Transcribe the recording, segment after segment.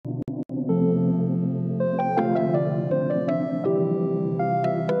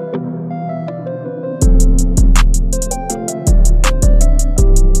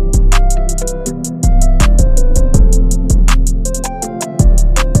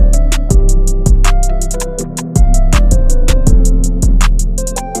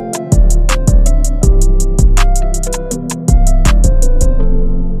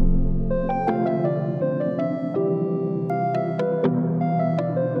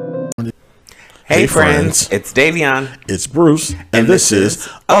Hey friends, it's Davion. It's Bruce, and this is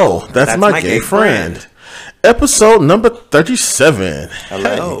That's My Gay Friend. Episode number 37.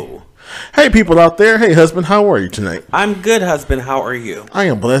 Hello. Hey people out there. Hey husband, how are you tonight? I'm good, husband. How are you? I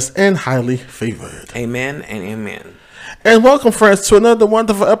am blessed and highly favored. Amen and amen. And welcome friends to another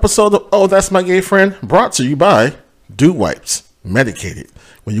wonderful episode of That's My Gay Friend, brought to you by Dew Wipes, medicated,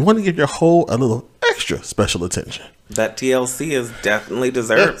 when you want to give your hole a little extra special attention. That TLC is definitely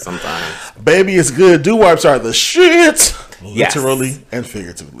deserved sometimes. Baby, it's good. Dew Wipes are the shit. Yes. Literally and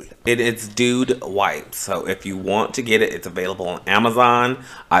figuratively. It's Dude Wipes. So if you want to get it, it's available on Amazon.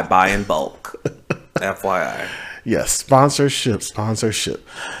 I buy in bulk. FYI. Yes, sponsorship.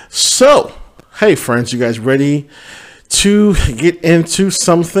 So, hey friends, you guys ready to get into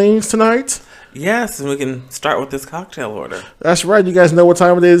some things tonight? Yes, and we can start with this cocktail order. That's right. You guys know what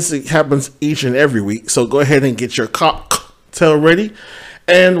time it is. It happens each and every week. So go ahead and get your cocktail ready.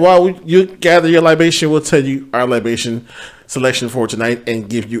 And while you gather your libation, we'll tell you our libation selection for tonight and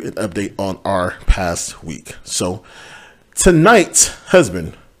give you an update on our past week. So tonight,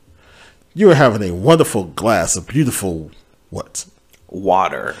 husband, you are having a wonderful glass of beautiful what?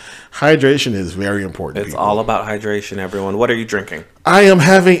 Water. Hydration is very important. It's all about hydration, everyone. What are you drinking? I am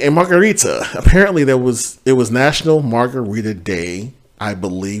having a margarita. Apparently, it was National Margarita Day. I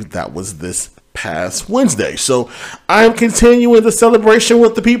believe that was this past Wednesday. So I am continuing the celebration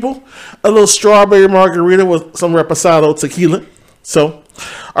with the people. A little strawberry margarita with some reposado tequila. So,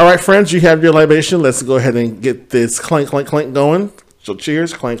 all right, friends, you have your libation. Let's go ahead and get this clank, clank, clank going. So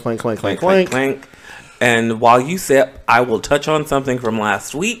cheers. Clank, clank, clank, clank, clank. Clank. And while you sip, I will touch on something from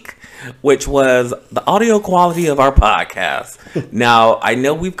last week, which was the audio quality of our podcast. Now, I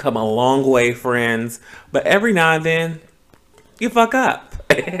know we've come a long way, friends, but every now and then, you fuck up.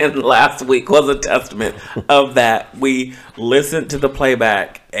 And last week was a testament of that. We listened to the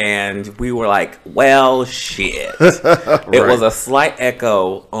playback, and we were like, well, shit. Right. It was a slight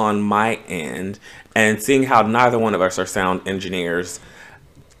echo on my end, and seeing how neither one of us are sound engineers,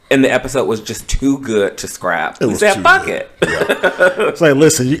 and the episode was just too good to scrap. We said, fuck it. Yeah. It's like,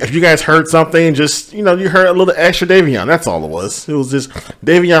 listen, if you guys heard something, just, you heard a little extra Davion. That's all it was. It was just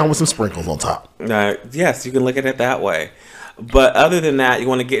Davion with some sprinkles on top. Yes, you can look at it that way. But other than that, you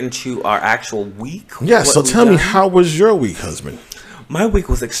want to get into our actual week? Yeah, so tell me, how was your week, husband? My week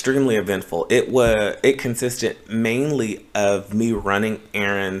was extremely eventful. It consisted mainly of me running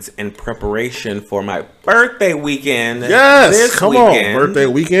errands in preparation for my birthday weekend. Yes, come on, birthday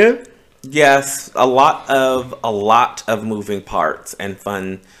weekend. Yes, a lot of moving parts and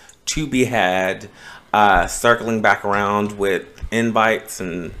fun to be had. Circling back around with invites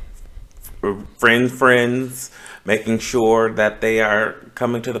and friends, making sure that they are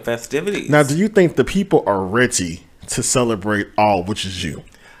coming to the festivities. Now, do you think the people are ready to celebrate all, which is you?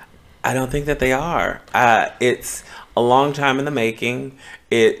 I don't think that they are. It's a long time in the making.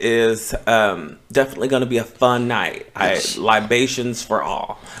 It is definitely going to be a fun night. Yes. Libations for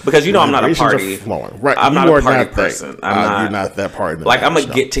all, because I'm not a party. Right. I'm not a party person. You're not that party. Like I'm a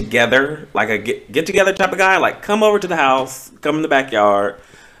get together, like a get together type of guy. Like come over to the house, come in the backyard,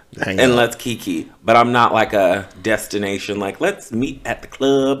 and let's kiki. But I'm not like a destination. Like let's meet at the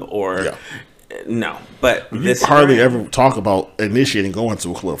club or. Yeah. No, but you hardly ever talk about initiating going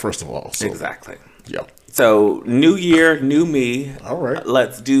to a club, first of all. So. Exactly. Yeah. So, new year, new me. All right.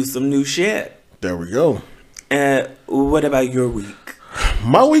 Let's do some new shit. There we go. What about your week?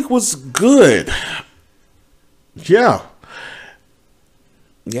 My week was good. Yeah.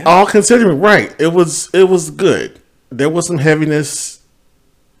 Yeah. All considering, right. It was good. There was some heaviness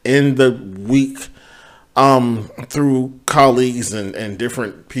in the week. Through colleagues and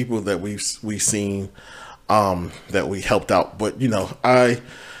different people that we've seen, that we helped out. But, I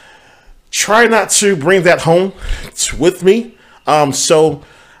try not to bring that home with me. So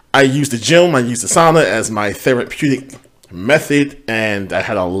I use the gym, I use the sauna as my therapeutic method. And I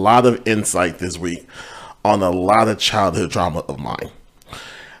had a lot of insight this week on a lot of childhood trauma of mine.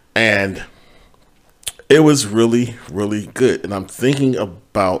 And it was really, really good. And I'm thinking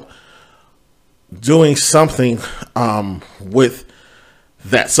about doing something with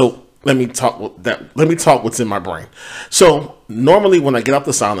that. So let me talk what's in my brain. So normally when I get out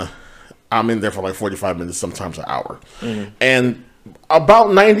the sauna, I'm in there for like 45 minutes, sometimes an hour. Mm-hmm. And about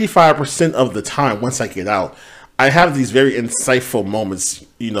 95% of the time, once I get out, I have these very insightful moments,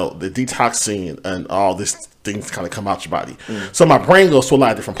 the detoxing and all these things kind of come out your body. Mm-hmm. So my brain goes to a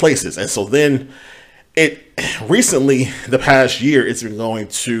lot of different places. And so then recently, the past year, it's been going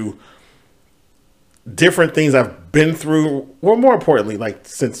to different things I've been through, or more importantly, like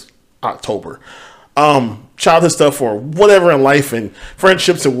since October, childhood stuff or whatever in life and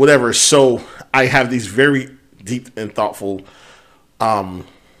friendships or whatever. So I have these very deep and thoughtful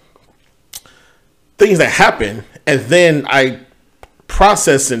things that happen, and then I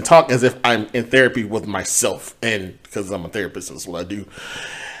process and talk as if I'm in therapy with myself, and because I'm a therapist, that's what I do.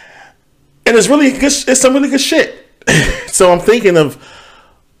 And it's really good. It's some really good shit. So I'm thinking of,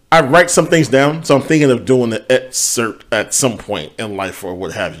 I write some things down. So I'm thinking of doing an excerpt at some point in life or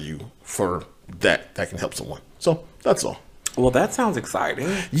what have you for that can help someone. So that's all. Well, that sounds exciting.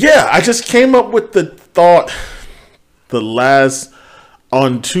 Yeah, I just came up with the thought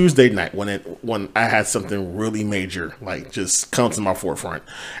on Tuesday night when I had something really major like just come to my forefront,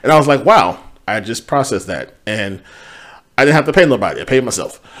 and I was like, wow, I just processed that, and I didn't have to pay nobody. I paid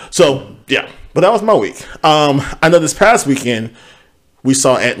myself. So yeah, but that was my week. I know this past weekend we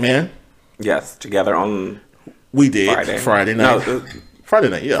saw Ant-Man. Yes, together on. We did Friday night. No, Friday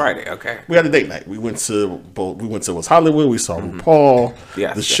night, yeah. Friday, okay. We had a date night. We went to West Hollywood. We saw RuPaul.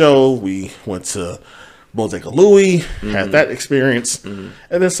 Yes, show. We went to Bodega Louie, had that experience, and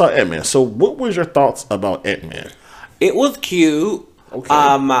then saw Ant-Man. So what was your thoughts about Ant-Man? It was cute.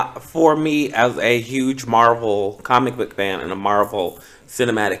 Okay. For me, as a huge Marvel comic book fan and a Marvel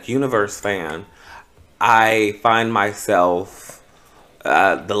Cinematic Universe fan, I find myself,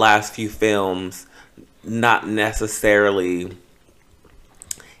 the last few films, not necessarily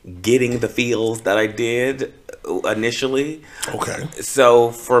getting the feels that I did initially. Okay.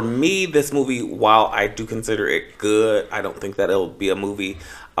 So for me, this movie, while I do consider it good, I don't think that it'll be a movie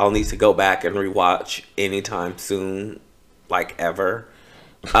I'll need to go back and rewatch anytime soon, like ever.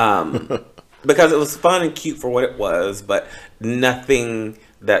 Because it was fun and cute for what it was, but nothing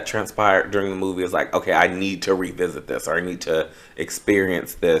that transpired during the movie is like, okay, I need to revisit this or I need to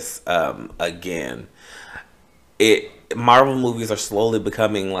experience this again. Marvel movies are slowly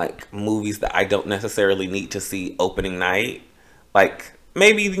becoming like movies that I don't necessarily need to see opening night. Like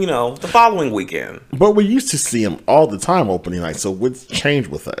maybe, the following weekend. But we used to see them all the time opening night. So what's changed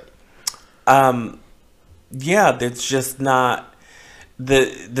with that? Yeah, it's just not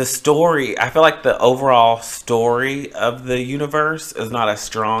the story. I feel like the overall story of the universe is not as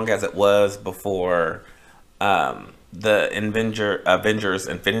strong as it was before the Avengers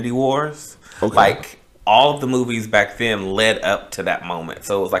Infinity Wars. Okay. Like all of the movies back then led up to that moment.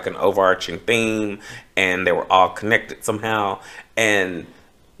 So it was like an overarching theme and they were all connected somehow. And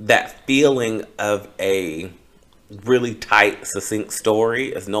that feeling of a really tight, succinct story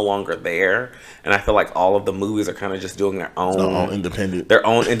is no longer there. And I feel like all of the movies are kind of just doing their own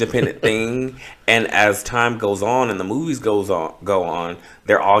independent thing. And as time goes on and the movies go on,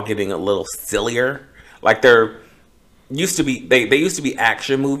 they're all getting a little sillier. Like they used to be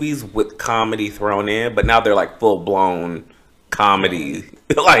action movies with comedy thrown in, but now they're like full blown comedy,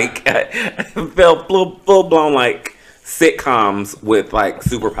 like full blown like sitcoms with like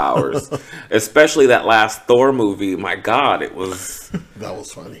superpowers. Especially that last Thor movie. My God, that was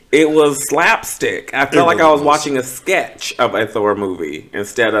funny. It was slapstick. I felt like I was watching a sketch of a Thor movie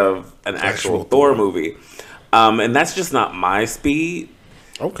instead of an actual Thor movie, and that's just not my speed.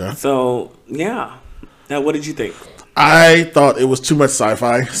 Okay. So yeah. Now, what did you think? I thought it was too much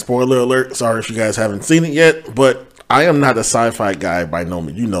sci-fi. Spoiler alert. Sorry if you guys haven't seen it yet, but I am not a sci-fi guy by no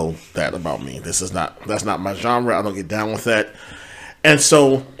means. You know that about me. That's not my genre. I don't get down with that. And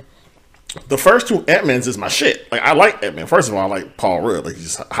so the first two Ant-Mans is my shit. Like I like Ant-Man. First of all, I like Paul Rudd. Like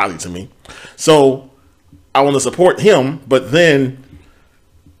he's highly to me. So I want to support him, but then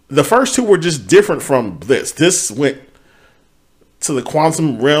the first two were just different from this. This went to the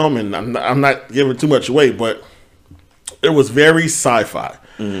quantum realm, and I'm not giving too much away, but it was very sci-fi.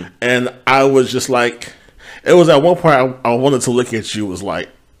 And I was just like, it was at one point I wanted to look at you, was like,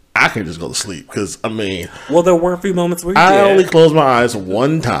 I can just go to sleep. Because, I mean... Well, there were a few moments where you I only closed my eyes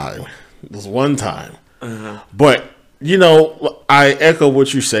one time. It was one time. But, I echo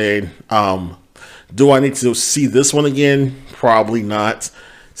what you're saying. Do I need to see this one again? Probably not.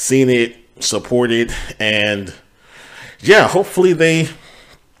 Seen it, supported, and... yeah, hopefully they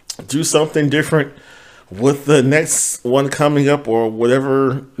do something different with the next one coming up or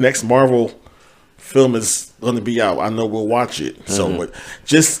whatever next Marvel film is going to be out. I know we'll watch it. So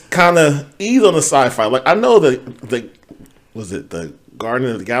just kind of ease on the sci-fi. Like I know the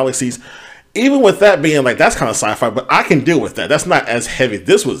Guardian of the Galaxies, even with that being like, that's kind of sci-fi, but I can deal with that. That's not as heavy.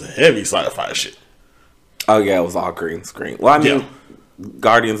 This was heavy sci-fi shit. Oh yeah, it was all green screen. Well, I mean,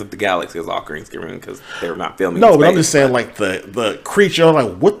 Guardians of the Galaxy is all green screen because they were not filming. No, but I'm just saying, like the creature. I'm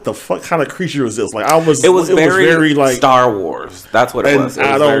like, what the fuck kind of creature is this? Like, it was very like Star Wars. That's what it was.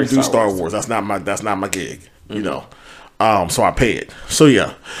 I don't do Star Wars. That's not my gig. So I pay it. So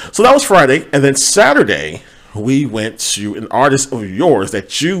yeah. So that was Friday, and then Saturday we went to an artist of yours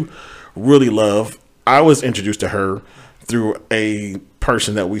that you really love. I was introduced to her through a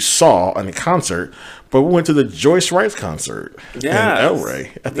person that we saw on a concert, but we went to the Joyce Wright concert in El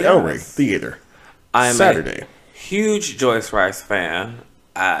Rey at the El Rey Theater. I'm Saturday. A huge Joyce Wright fan.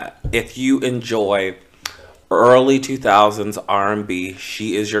 If you enjoy early 2000s R&B,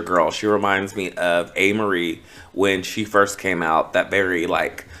 she is your girl. She reminds me of A. Marie when she first came out. That very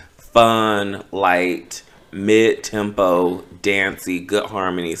like fun, light, mid-tempo, dancey, good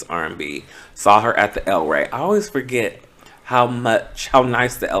harmonies R&B. Saw her at the El Rey. I always forget how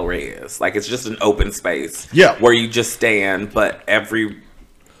nice the El Rey is. Like, it's just an open space where you just stand, but every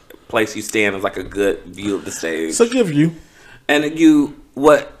place you stand is like a good view of the stage. So give you. And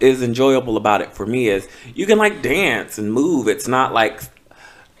what is enjoyable about it for me is you can like dance and move. It's not like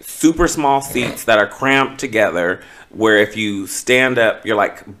super small seats that are cramped together where if you stand up, you're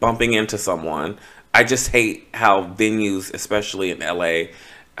like bumping into someone. I just hate how venues, especially in LA,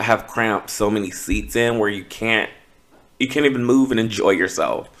 have cramped so many seats in where you can't even move and enjoy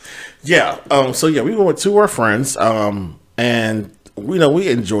yourself. Yeah. So yeah, we went with two of our friends, and we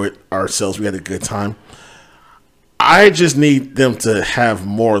enjoyed ourselves. We had a good time. I just need them to have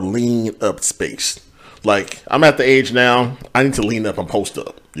more lean up space. Like, I'm at the age now, I need to lean up and post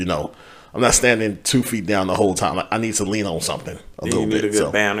up. I'm not standing 2 feet down the whole time. I need to lean on something a little bit. You need a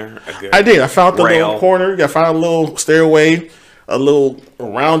good banner. I did. I found the little corner. I found a little stairway, a little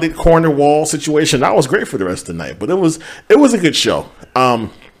rounded corner wall situation. That was great for the rest of the night. But it was a good show.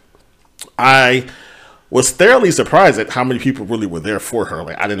 I was thoroughly surprised at how many people really were there for her.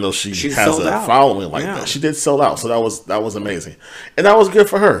 Like, I didn't know she has a following like that. She did sell out, so that was amazing, and that was good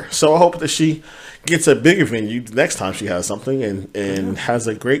for her. So I hope that she gets a bigger venue next time she has something and has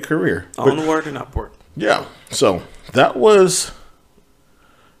a great career. Onward and upward. Yeah. So that was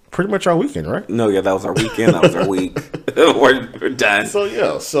pretty much our weekend, right? No, yeah, that was our weekend. That was our week. We're done. So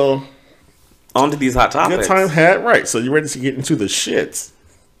yeah. So on to these hot topics. Good time had, right. So you ready to get into the shits?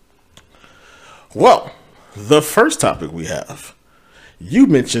 Well, the first topic we have, you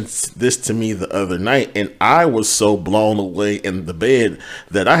mentioned this to me the other night, and I was so blown away in the bed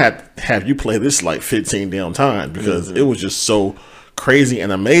that I had to have you play this like 15 damn times because it was just so crazy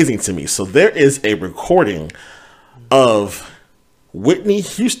and amazing to me. So there is a recording of Whitney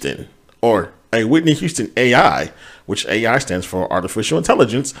Houston, or a Whitney Houston AI, which AI stands for artificial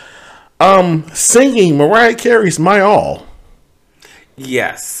intelligence, singing Mariah Carey's My All.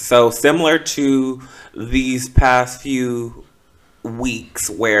 Yes. So similar to these past few weeks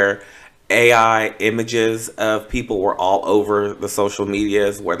where AI images of people were all over the social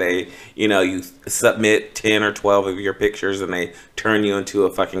medias where they, you submit 10 or 12 of your pictures and they turn you into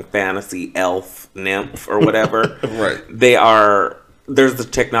a fucking fantasy elf nymph or whatever. Right. There's the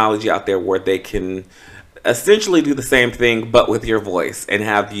technology out there where they can essentially do the same thing but with your voice and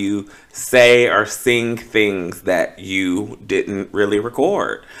have you say or sing things that you didn't really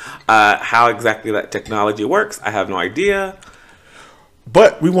record. How exactly that technology works, I have no idea.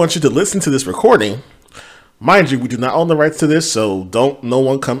 But we want you to listen to this recording. Mind you, we do not own the rights to this, so don't no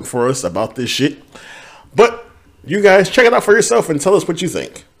one come for us about this shit. But you guys check it out for yourself and tell us what you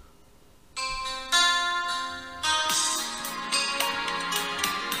think.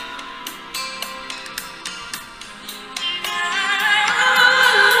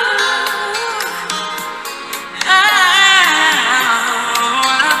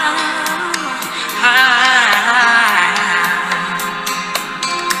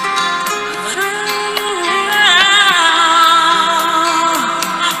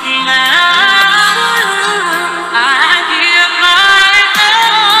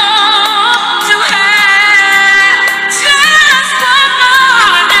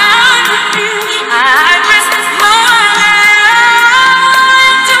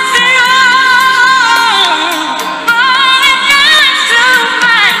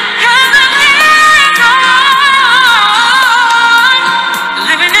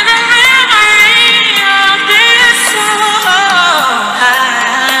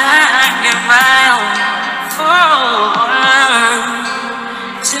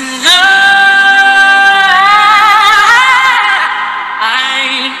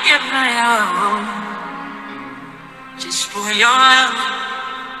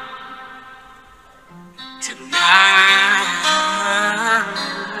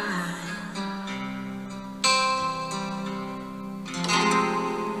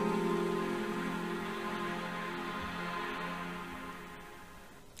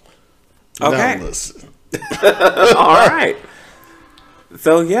 Okay. All right.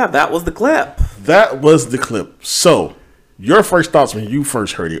 So, yeah, that was the clip. That was the clip. So, your first thoughts when you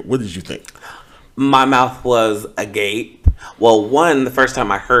first heard it, what did you think? My mouth was agape. Well, one, the first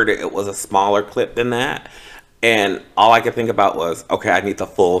time I heard it, it was a smaller clip than that. And all I could think about was, okay, I need the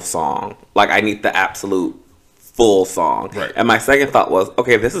full song. Like, I need the absolute full song. Right. And my second thought was,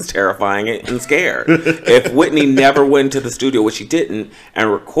 okay, this is terrifying and scared. If Whitney never went to the studio, which she didn't,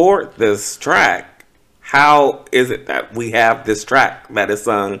 and record this track, how is it that we have this track that is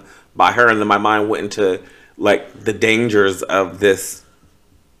sung by her? And then my mind went into, like, the dangers of this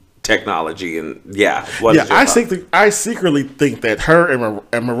technology. And I secretly think that her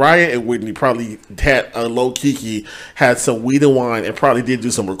and Mariah and Whitney probably had a low kiki, had some weed and wine, and probably did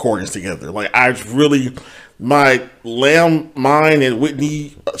do some recordings together. Like, my mine and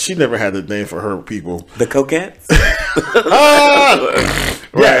Whitney, she never had a name for her people. The Coquettes?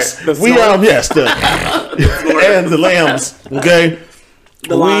 Yes. Right. And the lambs, okay?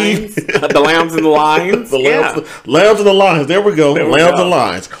 The lines. The lambs and the lines. Lambs and the lines. There we go. Lambs and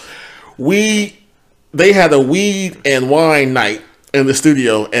lines. They had a weed and wine night in the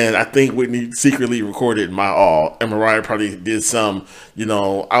studio, and I think Whitney secretly recorded My All, and Mariah probably did some,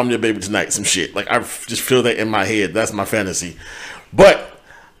 I'm Your Baby Tonight, some shit. Like, I just feel that in my head. That's my fantasy. But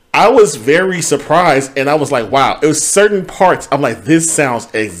I was very surprised, and I was like, wow. It was certain parts, I'm like, this sounds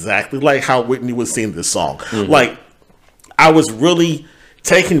exactly like how Whitney was singing this song. Mm-hmm. Like, I was really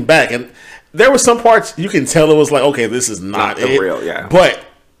taken back, and there were some parts you can tell it was like, okay, this is not the real, yeah. But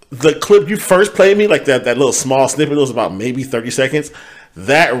the clip you first played me, like that little small snippet, it was about maybe 30 seconds.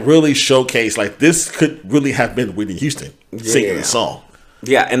 That really showcased, like, this could really have been Whitney Houston singing the song.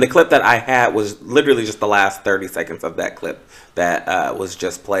 Yeah, and the clip that I had was literally just the last 30 seconds of that clip that was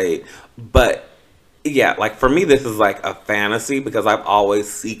just played. But, yeah, like, for me, this is like a fantasy because I've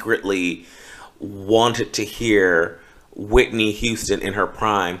always secretly wanted to hear Whitney Houston in her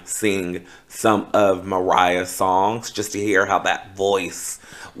prime sing some of Mariah's songs, just to hear how that voice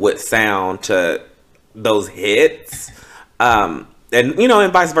would sound to those hits, and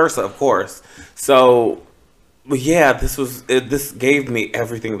and vice versa, of course. So yeah, this gave me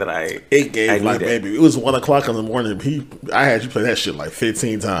everything that I like, baby, it was 1 o'clock in the morning. I had you play that shit like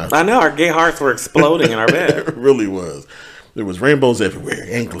 15 times. I know, our gay hearts were exploding in our bed. It really was. There was rainbows everywhere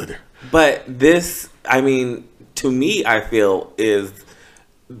and glitter. But this, I mean, to me, I feel is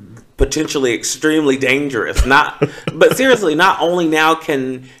potentially extremely dangerous. But seriously, not only now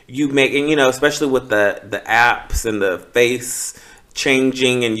can you make, and especially with the apps and the face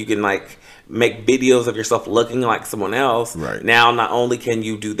changing, and you can like make videos of yourself looking like someone else. Right. Now, not only can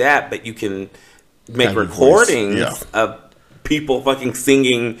you do that, but you can make recordings of people fucking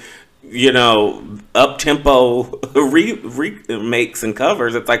singing, up tempo remakes and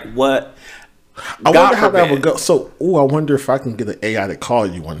covers. It's like, what? I wonder how that would go. So, I wonder if I can get an AI to call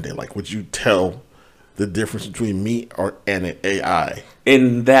you one day. Like, would you tell the difference between me and an AI?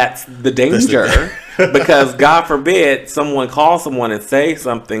 And that's the danger. Because, God forbid, someone call someone and say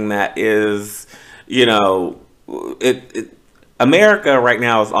something that is, America right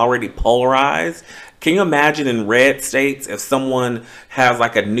now is already polarized. Can you imagine in red states if someone has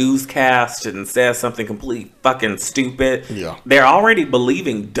like a newscast and says something completely fucking stupid? Yeah. They're already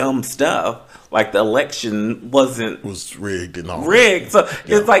believing dumb stuff. Like the election was rigged and all. Rigged. So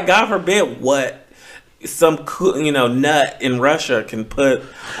it's like, God forbid what some nut in Russia can put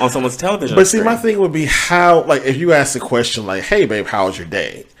on someone's television. But see, my thing would be how, like, if you ask a question like, "Hey, babe, how was your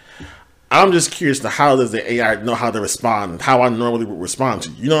day?" I'm just curious to how does the AI know how to respond, how I normally would respond to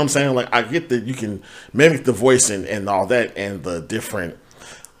you. You know what I'm saying? Like, I get that you can mimic the voice and all that and the different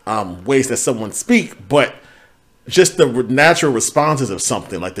ways that someone speak, but just the natural responses of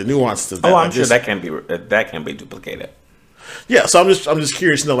something, like the nuances of that. Oh, I'm sure that can be duplicated. Yeah, so I'm just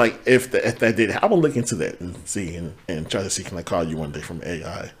curious to know, like, if that did. I will look into that and see and try to see, can I call you one day from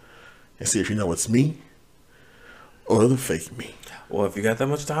AI and see if you know it's me or the fake me. Well, if you got that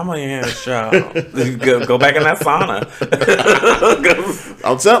much time on your hands, child, go back in that sauna.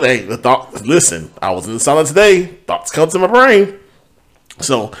 I'm telling you, listen, I was in the sauna today. Thoughts come to my brain.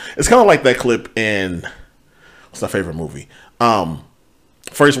 So it's kind of like that clip in, what's my favorite movie?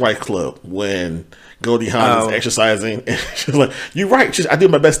 First Wife Club, when Goldie Hawn is exercising. And she's like, "You're right. I do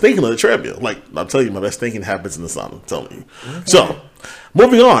my best thinking on the treadmill." Like, I'm telling you, my best thinking happens in the sauna. I'm telling you. Okay. So,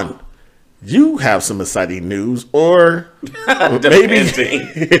 moving on. You have some exciting news, or maybe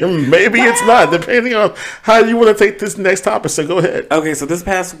it's not, depending on how you want to take this next topic. So go ahead. Okay, so this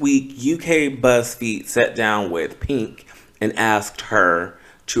past week, UK BuzzFeed sat down with Pink and asked her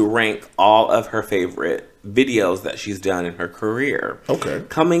to rank all of her favorite videos that she's done in her career. Okay.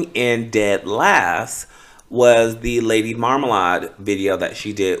 Coming in dead last was the Lady Marmalade video that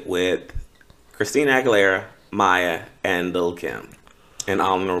she did with Christina Aguilera, Maya, and Lil' Kim. An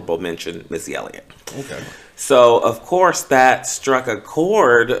honorable mention, Missy Elliott. Okay. So, of course, that struck a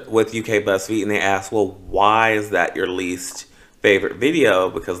chord with UK BuzzFeed, and they asked, well, why is that your least favorite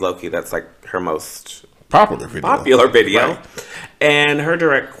video? Because low-key, that's like her most popular video. Right. And her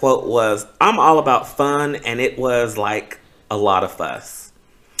direct quote was, I'm all about fun, and it was like a lot of fuss.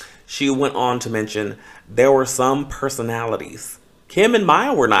 She went on to mention, there were some personalities. Kim and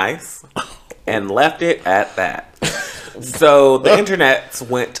Maya were nice, and left it at that. So the internet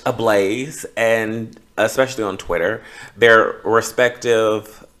went ablaze, and especially on Twitter, their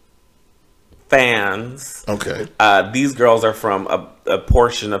respective fans. Okay. These girls are from a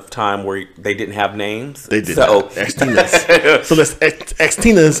portion of time where they didn't have names. They did. So X-Tinas. So that's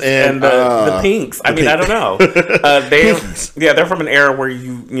X-Tinas and the Pinks. I don't know. They're from an era where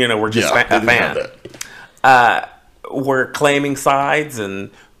you know, were just a fan. Were claiming sides and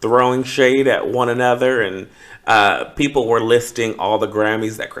throwing shade at one another, and people were listing all the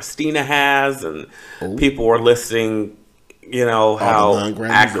Grammys that Christina has, and people were listing, you know, how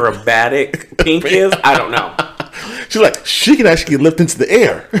acrobatic Pink is. I don't know. She's like, she can actually lift into the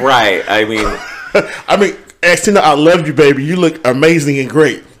air. Right. I mean, X-Tina, I love you, baby. You look amazing and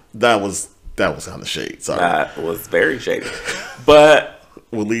great. That was kind of shade. Sorry. That was very shady. But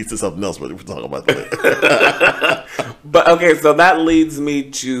will lead to something else, but we'll talk about that later. But okay, so that leads me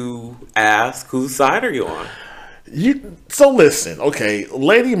to ask, whose side are you on? So listen, okay,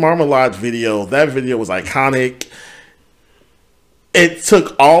 Lady Marmalade's video, that video was iconic. It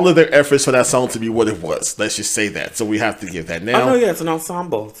took all of their efforts for that song to be what it was. Let's just say that. So we have to give that now. Oh yeah, it's an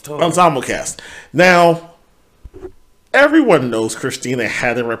ensemble. It's totally ensemble cast. Now, everyone knows Christina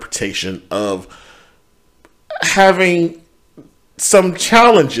had a reputation of having some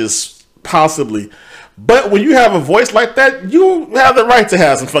challenges, possibly. But when you have a voice like that, you have the right to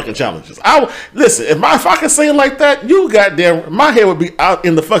have some fucking challenges. Listen, if I could sing like that, you goddamn, my head would be out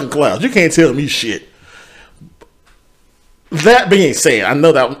in the fucking clouds. You can't tell me shit. That being said, I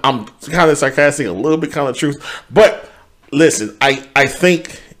know that I'm kind of sarcastic, a little bit kind of truth, but listen, I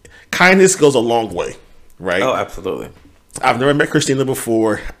think kindness goes a long way, right? Oh, absolutely. I've never met Christina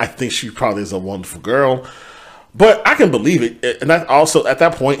before. I think she probably is a wonderful girl, but I can believe it. And that also, at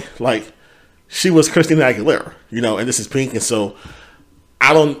that point, like, she was Christina Aguilera, you know, and this is Pink, and so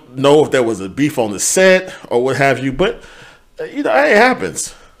I don't know if there was a beef on the set or what have you, but you know, it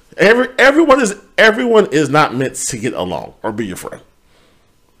happens. Everyone is not meant to get along or be your friend.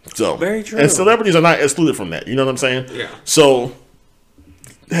 So very true. And celebrities are not excluded from that. You know what I'm saying? Yeah. So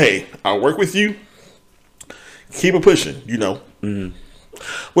hey, I'll work with you. Keep it pushing. You know. Mm-hmm.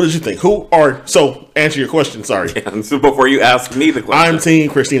 What did you think? So answer your question. Sorry. Yeah, so before you ask me the question, I'm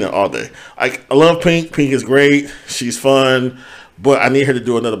team Christina all day. I love Pink. Pink is great. She's fun, but I need her to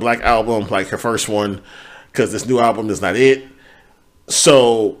do another Black album like her first one, because this new album is not it.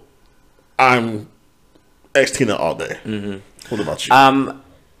 So I'm X-Tina all day. Mm-hmm. What about you?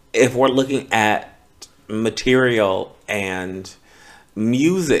 If we're looking at material and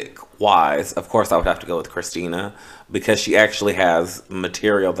music wise, of course I would have to go with Christina, because she actually has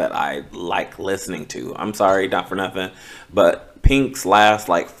material that I like listening to. I'm sorry, not for nothing, but Pink's last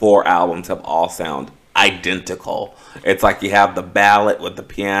like 4 albums have all sound identical. It's like you have the ballad with the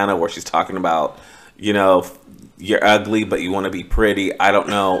piano where she's talking about, you know, you're ugly but you want to be pretty. I don't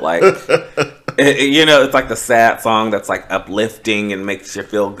know, like you know, it's like the sad song that's like uplifting and makes you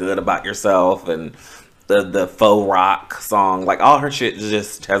feel good about yourself, and the faux rock song, like all her shit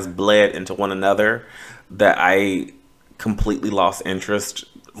just has bled into one another that I completely lost interest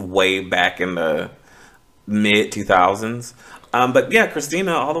way back in the mid 2000s. But yeah,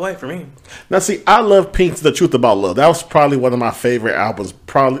 Christina all the way for me. Now see, I love Pink's The Truth About Love. That was probably one of my favorite albums,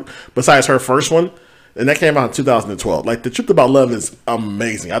 probably besides her first one. And that came out in 2012. Like, The Truth About Love is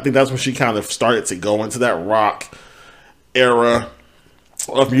amazing. I think that's when she kind of started to go into that rock era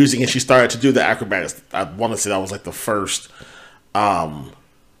of music, and she started to do the acrobatics. I want to say that was like the first time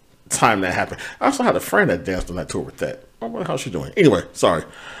that happened. I also had a friend that danced on that tour with that. I wonder how she's doing. Anyway, sorry.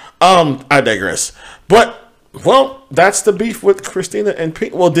 I digress. But, well, that's the beef with Christina and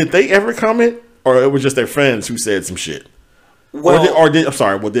Pink. Well, did they ever comment, or it was just their friends who said some shit? Well,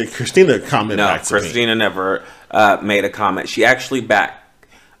 did Christina comment back to Christina Pink? never made a comment. She actually back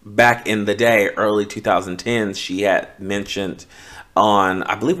in the day, early 2010s, she had mentioned on,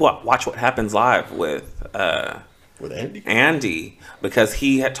 I believe, Watch What Happens Live with Andy, because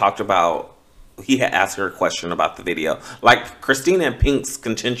he had asked her a question about the video. Like, Christina and Pink's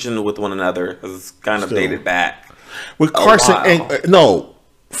contention with one another has kind of dated back. With Carson and no,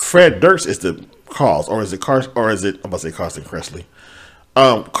 Fred Durst is the cause, or is it Carson? Or is it? I'm about to say Carson Kressley.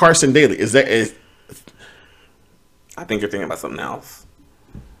 Carson Daly, is that? I think you're thinking about something else.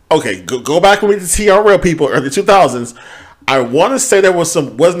 okay, go back with me to TRL people, early 2000s. I want to say there was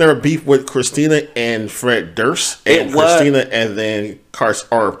wasn't there a beef with Christina and Fred Durst? And Christina and then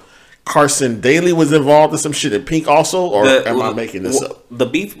Carson Daly was involved in some shit in Pink also? Or am I making this up? The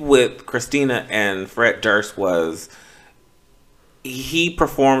beef with Christina and Fred Durst was he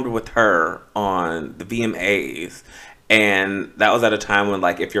performed with her on the VMAs. And that was at a time when,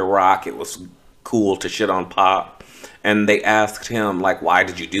 like, if you're rock, it was cool to shit on pop. And they asked him, like, why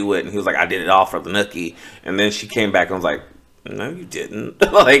did you do it? And he was like, I did it all for the nookie. And then she came back and was like, no, you didn't.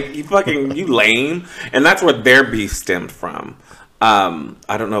 Like, you lame. And that's where their beef stemmed from.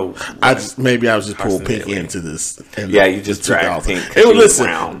 I don't know. Maybe I was just pulling Pinky into this. Yeah, you just dragged Pink. Listen,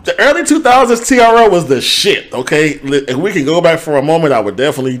 the early 2000s TRL was the shit. Okay, if we can go back for a moment, I would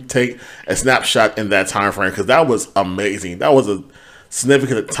definitely take a snapshot in that time frame because that was amazing. That was a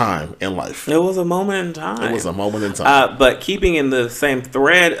significant time in life. It was a moment in time. It was a moment in time. But keeping in the same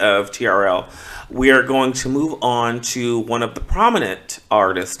thread of TRL, we are going to move on to one of the prominent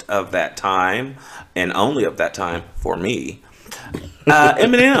artists of that time, and only of that time for me.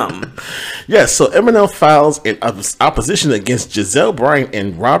 Eminem. Yes, so Eminem files in opposition against Gizelle Bryant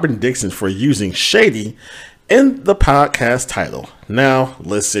and Robyn Dixon for using shady in the podcast title. Now,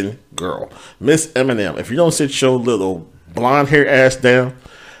 listen, girl. Miss Eminem, if you don't sit your little blonde hair ass down,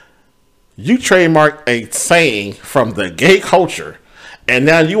 you trademarked a saying from the gay culture, and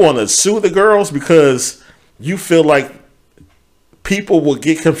now you want to sue the girls because you feel like people will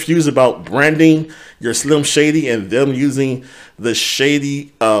get confused about branding your Slim Shady and them using the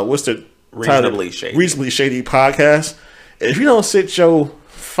shady, what's the Reasonably title? Shady. Reasonably Shady podcast. If you don't sit your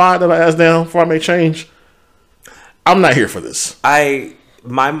 $5 ass down before I make change, I'm not here for this.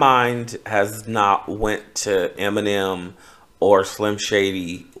 My mind has not went to Eminem or Slim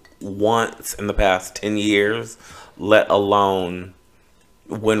Shady once in the past 10 years, let alone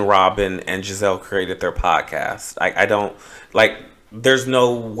when Robyn and Gizelle created their podcast. I don't, like, there's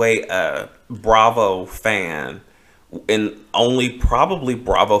no way a Bravo fan, and only probably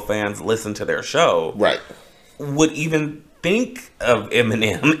Bravo fans listen to their show, right, would even think of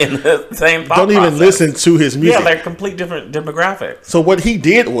Eminem in the same thought Don't even process. listen to his music. Yeah, they're complete different demographics. So what he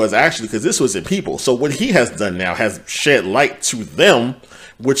did was actually, because this was in People, so what he has done now has shed light to them,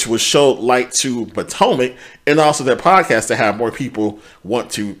 which was show light to Potomac and also their podcast to have more people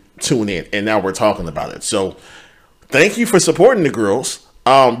want to tune in. And now we're talking about it. So thank you for supporting the girls,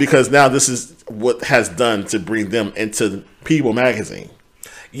 because now this is what has done to bring them into People magazine.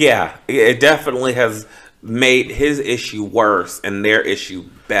 Yeah, it definitely has made his issue worse and their issue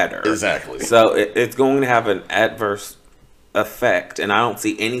better. Exactly. So it's going to have an adverse effect, and I don't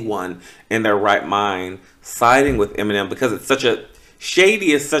see anyone in their right mind siding with Eminem because it's such a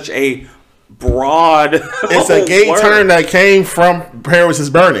shady is such a broad. It's a gay word. term that came from Paris is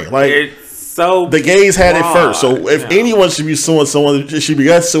Burning. Like, it's so the gays had broad, it first. So if anyone should be suing someone, it should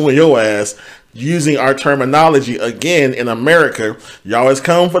be us suing your ass using our terminology again in America. You always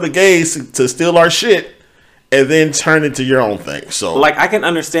come for the gays to steal our shit and then turn it to your own thing. So, like, I can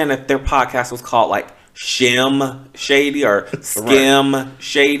understand if their podcast was called like Shim Shady or Skim right.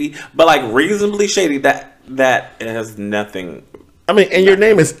 Shady, but like Reasonably Shady, that has nothing. I mean, and your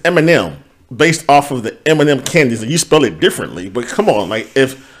name is Eminem, based off of the Eminem candies, and you spell it differently. But come on, like,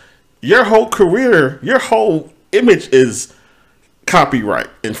 if your whole career, your whole image is copyright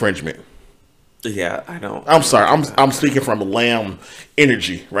infringement. Yeah, I don't. I'm sorry, I'm speaking from Lamb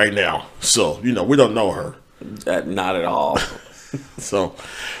Energy right now, so we don't know her. Not at all. So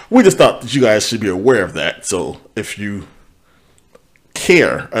we just thought that you guys should be aware of that. So if you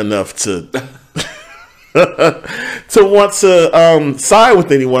care enough to to want to side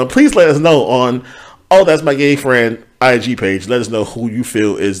with anyone, please let us know on That's My Gay Friend IG page. Let us know who you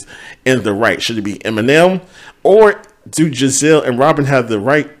feel is in the right. Should it be Eminem, or do Gizelle and Robyn have the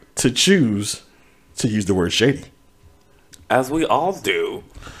right to choose to use the word shady? As we all do.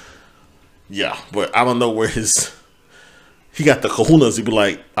 Yeah, but I don't know where he got the kahunas to be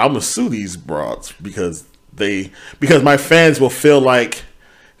like, I'm gonna sue these broads because my fans will feel like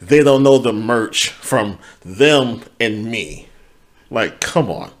they don't know the merch from them and me. Like, come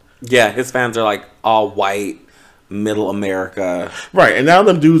on. Yeah, his fans are like all white, middle America. Right, and now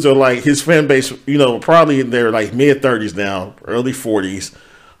them dudes are like, his fan base, probably in their like mid-30s now, early 40s.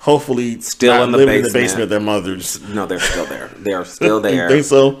 Hopefully, still in the basement of their mothers. No, they're still there. They're still there. You think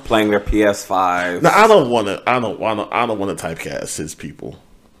so? Playing their PS5. No, I don't want to typecast his people.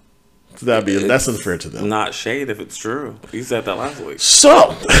 So that's unfair to them. Not shade if it's true. You said that last week.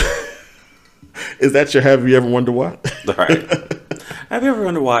 So, is that your Have You Ever Wondered Why? All right. Have you ever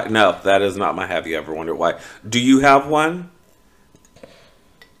wondered why? No, that is not my Have You Ever Wondered Why. Do you have one?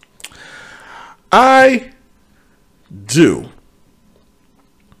 I do.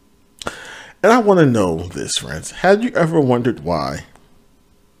 And I want to know this, friends. Have you ever wondered why,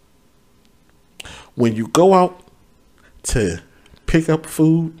 when you go out to pick up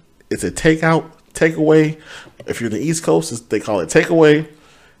food, it's a takeout, takeaway? If you're in the East Coast, they call it takeaway.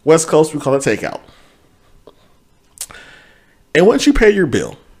 West Coast, we call it takeout. And once you pay your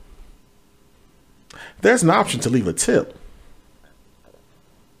bill, there's an option to leave a tip.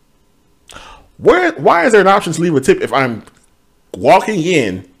 Why is there an option to leave a tip if I'm walking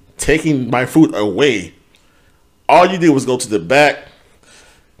in, taking my food away? All you did was go to the back,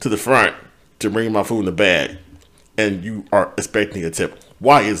 to the front, to bring my food in the bag, and you are expecting a tip.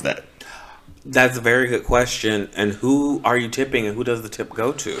 Why is that? That's a very good question. And who are you tipping, and who does the tip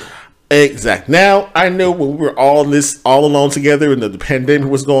go to? Exactly. Now, I know when we were all alone together and the pandemic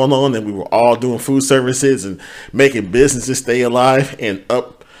was going on and we were all doing food services and making businesses stay alive and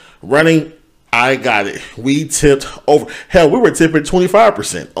up running, I got it. We tipped over. Hell, we were tipping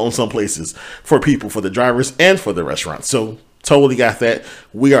 25% on some places for people, for the drivers and for the restaurants. So totally got that.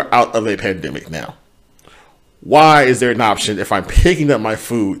 We are out of a pandemic now. Why is there an option if I'm picking up my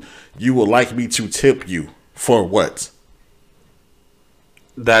food, you would like me to tip you for what?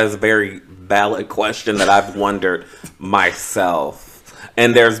 That is a very valid question that I've wondered myself.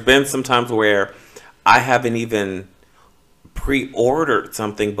 And there's been some times where I haven't even pre-ordered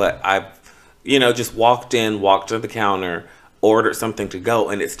something, but I've just walked to the counter, ordered something to go,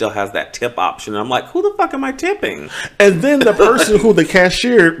 and it still has that tip option. And I'm like, who the fuck am I tipping? And then the person who the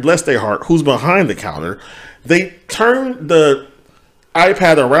cashier, bless their heart, who's behind the counter, they turn the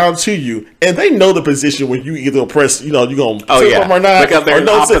iPad around to you, and they know the position when you either press, you're going to tip them or not. Because they're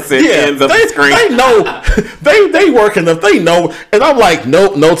opposite ends of the screen. They know. they working enough. They know. And I'm like,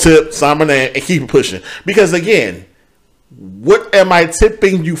 nope, no tip, sign my name, and keep pushing. Because again, what am I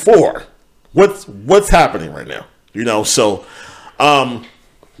tipping you for? What's happening right now? So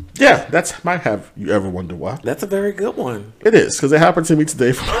yeah, that's might have you ever wondered why. That's a very good one. It is, because it happened to me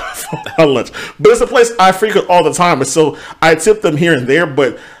today for my lunch. But it's a place I frequent all the time, and so I tip them here and there.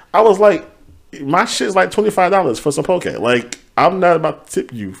 But I was like, my shit's like $25 for some poke. Like, I'm not about to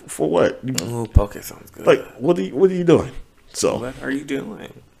tip you for what? Oh, poke sounds good. Like, what are you doing? So what are you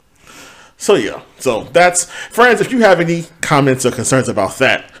doing? So yeah, so that's, friends. If you have any comments or concerns about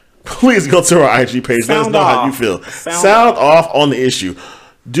that, please go to our IG page. Let us know how you feel. Sound off on the issue.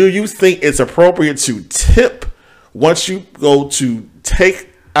 Do you think it's appropriate to tip once you go to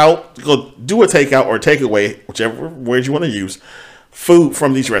go do a takeout or takeaway, whichever word you want to use, food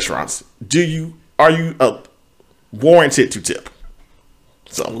from these restaurants? Are you warranted to tip?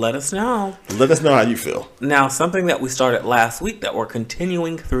 So let us know. Let us know how you feel. Now, something that we started last week that we're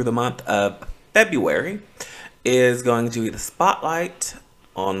continuing through the month of February is going to be the spotlight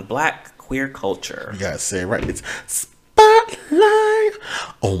on Black queer culture. You gotta say it right. It's spotlight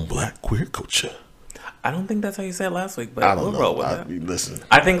on Black queer culture. I don't think that's how you said it last week, but we'll roll with that. Listen,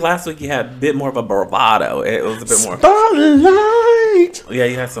 I think last week you had a bit more of a bravado. It was a bit more spotlight. Yeah,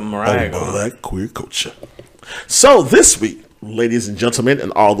 you had some Mariah on Black queer culture. So this week, ladies and gentlemen,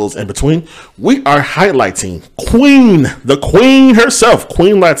 and all those in between, we are highlighting the queen herself,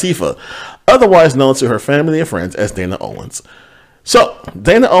 Queen Latifah, otherwise known to her family and friends as Dana Owens. So,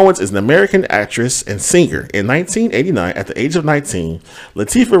 Dana Owens is an American actress and singer. In 1989, at the age of 19,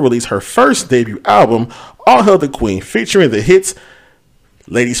 Latifah released her first debut album, All Hail the Queen, featuring the hits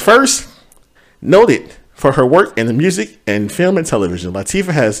Ladies First. Noted for her work in the music and film and television,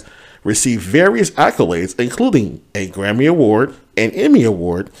 Latifah has received various accolades, including a Grammy Award, an Emmy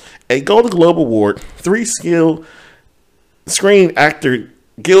Award, a Golden Globe Award, 3 Screen Actor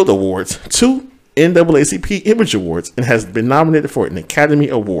Guild Awards, 2 NAACP Image Awards, and has been nominated for an Academy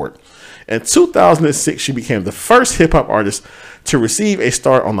Award. In 2006, she became the first hip-hop artist to receive a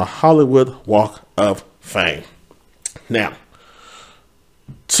star on the Hollywood Walk of Fame. Now,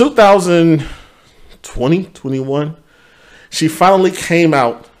 2021, she finally came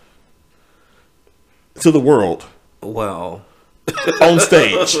out to the world. Well, on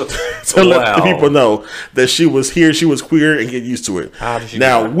stage to let the people know that she was here, she was queer, and get used to it.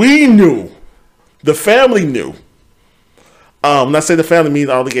 Now, we knew, the family knew. Not say the family means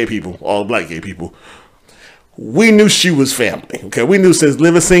all the gay people, all the black gay people. We knew she was family. Okay, we knew since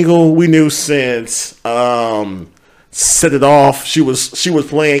Living Single. We knew since Set It Off. She was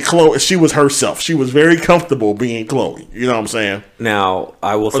playing Chloe. She was herself. She was very comfortable being Chloe. You know what I'm saying? Now,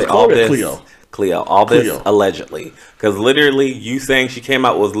 I will say all this. Cleo, all this allegedly. Because literally, you saying she came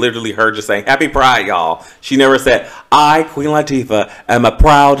out was literally her just saying, Happy Pride, y'all. She never said, I, Queen Latifah, am a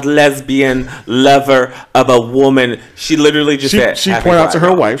proud lesbian lover of a woman. She literally just said, she pointed out to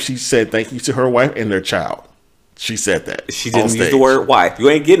her wife. She said thank you to her wife and their child. She said that. She didn't use the word wife. You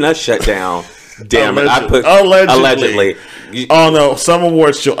ain't getting us shut down. Damn it. I put allegedly. Oh, no. Some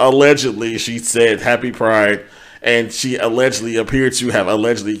awards show allegedly she said Happy Pride. And she allegedly appeared to have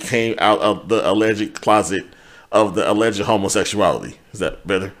allegedly came out of the alleged closet of the alleged homosexuality. Is that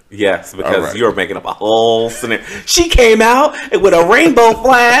better? Yes, because you're making up a whole scenario. She came out with a rainbow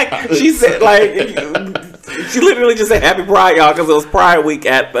flag. She said, like, she literally just said Happy Pride, y'all, because it was Pride Week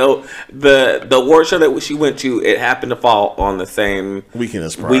at the award show that she went to. It happened to fall on the same weekend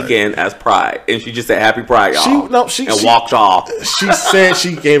as Pride. And she just said Happy Pride, y'all. She walked off. She said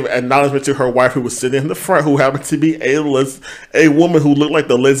she gave acknowledgement to her wife who was sitting in the front, who happened to be a woman who looked like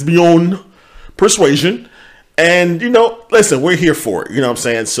the lesbian persuasion. And, listen, we're here for it. You know what I'm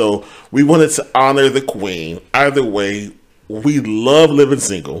saying? So we wanted to honor the queen. Either way, we love living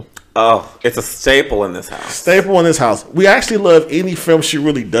single. Oh, it's a staple in this house. We actually love any film she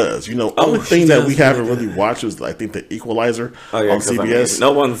really does. Only thing that we haven't really watched was, I think, The Equalizer on CBS.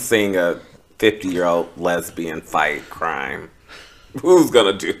 No one's seeing a 50-year-old lesbian fight crime. Who's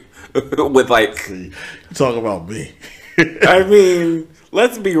going to do with, like... You talk about me. I mean...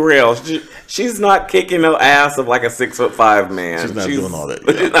 Let's be real. She's not kicking no ass of like a 6'5" man. She's not doing all that.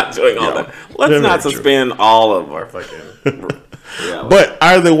 She's not doing all that. Let's not suspend all of our fucking. But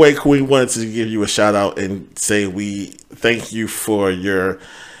either way, Queen wanted to give you a shout out and say we thank you for your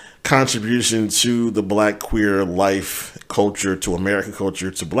contribution to the Black queer life culture, to American culture,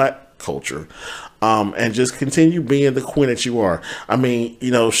 to Black culture, and just continue being the queen that you are. I mean,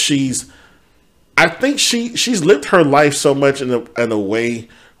 I think she's lived her life so much in a way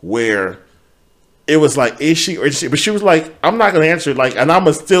where it was like, is she or is she? But she was like, I'm not going to answer. Like, and I'm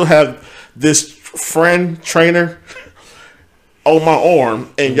going to still have this friend trainer on my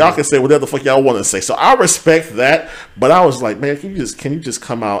arm, and y'all can say whatever the fuck y'all want to say. So I respect that. But I was like, man, can you just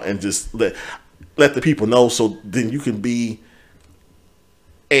come out and just let the people know, so then you can be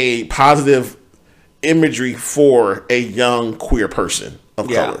a positive imagery for a young queer person of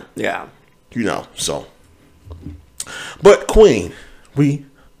color. Yeah. So. But Queen, we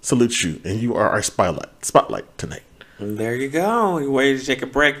salute you, and you are our spotlight tonight. There you go. You ready to take a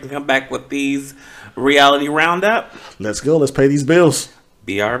break and come back with these reality roundup? Let's go. Let's pay these bills.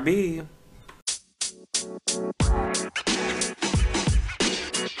 BRB.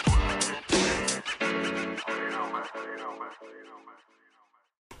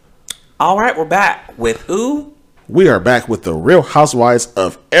 All right, we're back with who? We are back with the Real Housewives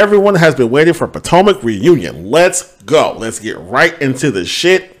of Everyone Has Been Waiting for Potomac reunion. Let's go. Let's get right into the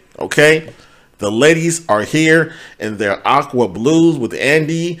shit, okay? The ladies are here in their aqua blues with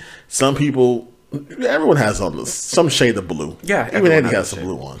Andy. Some people, everyone has on this, some shade of blue. Yeah, even Andy has some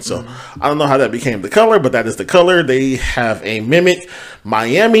blue on. So I don't know how that became the color, but that is the color. They have a mimic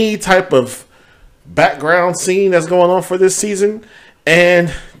Miami type of background scene that's going on for this season. And,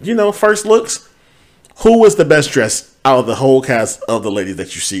 first looks, who was the best dressed out of the whole cast of the ladies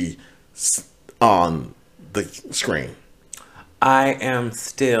that you see on the screen? I am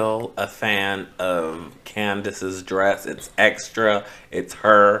still a fan of Candace's dress. It's extra. It's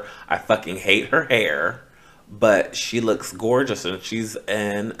her. I fucking hate her hair, but she looks gorgeous and she's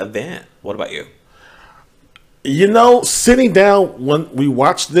an event. What about you? Sitting down when we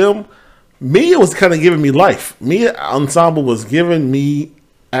watched them, Mia was kind of giving me life. Mia Ensemble was giving me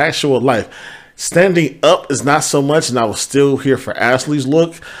actual life. Standing up is not so much, and I was still here for Ashley's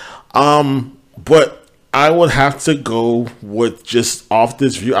look. But I would have to go with, just off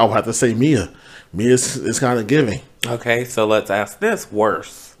this view, I would have to say Mia. Mia is kind of giving. Okay, so let's ask this.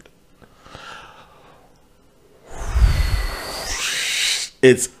 Worst.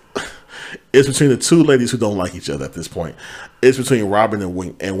 It's between the two ladies who don't like each other at this point. It's between Robyn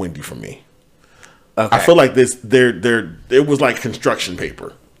and Wendy for me. Okay. I feel like it was like construction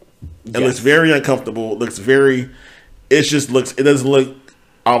paper. It looks very uncomfortable. It doesn't look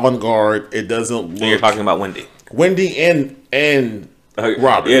avant-garde. It doesn't look... You're talking about Wendy. Wendy and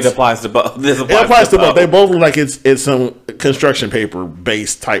Robyn. It applies to both. It applies to both. They both look like it's some construction paper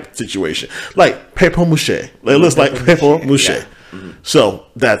based type situation. Like paper mache. It looks like paper mache. Yeah. Mm-hmm. So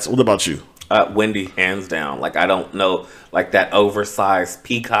what about you? Wendy, hands down. Like, I don't know, like that oversized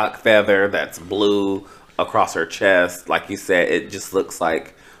peacock feather that's blue across her chest. Like you said, it just looks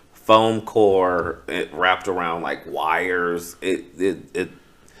like foam core, it wrapped around like wires.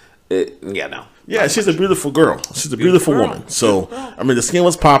 No. Yeah, she's a beautiful girl. She's a beautiful woman. So, I mean, the skin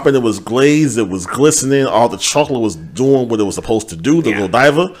was popping. It was glazed. It was glistening. All the chocolate was doing what it was supposed to do, the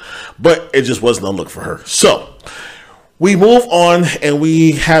Godiva. But it just wasn't a look for her. So, we move on and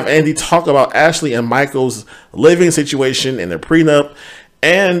we have Andy talk about Ashley and Michael's living situation and their prenup.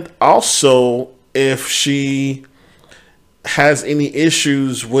 And also if she has any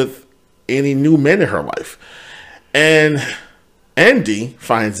issues with any new men in her life. And Andy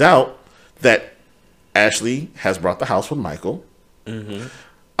finds out that Ashley has brought the house with Michael. Mm-hmm.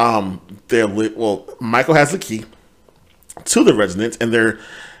 Michael has the key to the residence, and their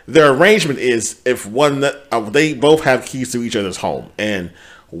arrangement is if they both have keys to each other's home, and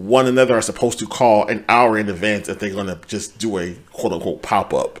one another are supposed to call an hour in advance if they're going to just do a quote unquote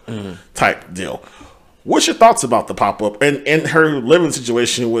pop up type deal. What's your thoughts about the pop up and her living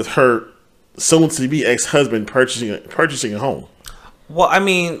situation with her soon to be ex-husband purchasing a home? Well, I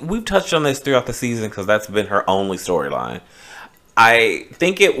mean, we've touched on this throughout the season because that's been her only storyline. I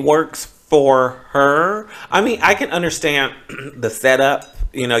think it works for her. I mean, I can understand the setup.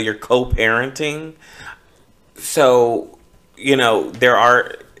 You know, you're co-parenting. So, you know, there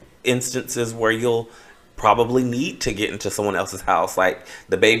are instances where you'll probably need to get into someone else's house. Like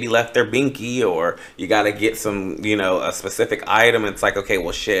the baby left their binky, or you got to get some, you know, a specific item. It's like, okay,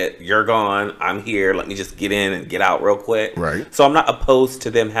 well, shit, you're gone. I'm here. Let me just get in and get out real quick. Right. So I'm not opposed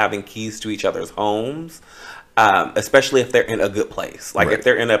to them having keys to each other's homes, especially if they're in a good place. Like if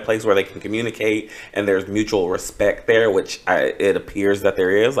they're in a place where they can communicate and there's mutual respect there, which it appears that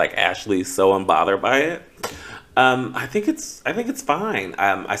there is. Like Ashley's so unbothered by it. I think it's fine.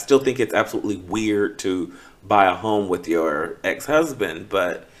 I still think it's absolutely weird to buy a home with your ex-husband,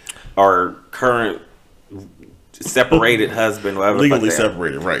 or current separated husband, whatever. Legally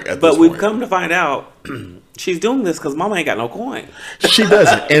separated, right? But we've come to find out she's doing this because Mama ain't got no coin. She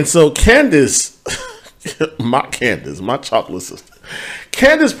doesn't, and so Candace, my chocolate sister,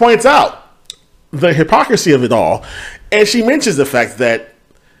 Candace points out the hypocrisy of it all, and she mentions the fact that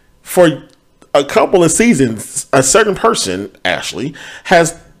for a couple of seasons, a certain person, Ashley,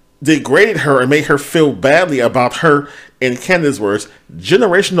 has degraded her and made her feel badly about her, in Candace's words,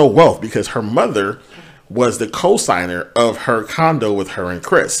 generational wealth, because her mother was the co-signer of her condo with her and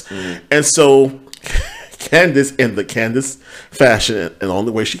Chris. And so Candace, in the Candace fashion and the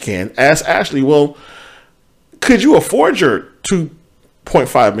only way she can, asked Ashley, well, could you afford your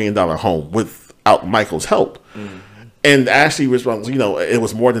 $2.5 million home without Michael's help? And Ashley responds, you know, it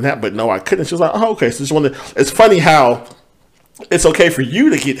was more than that, but no, I couldn't. She was like, oh, okay. So just wanted. It's funny how it's okay for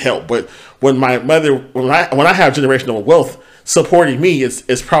you to get help, but when my mother, when I have generational wealth supporting me,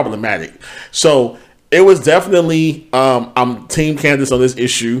 it's problematic. So it was definitely, I'm Team Candace on this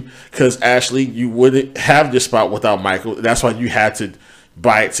issue, because Ashley, you wouldn't have this spot without Michael. That's why you had to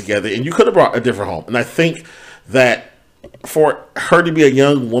buy it together, and you could have brought a different home. And I think that for her to be a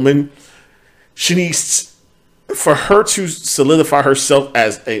young woman, she needs. For her to solidify herself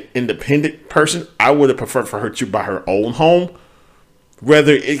as an independent person, I would have preferred for her to buy her own home.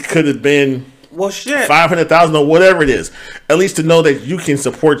 Whether it could have been $500,000 or whatever it is, at least to know that you can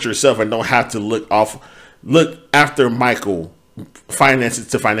support yourself and don't have to look after Michael finances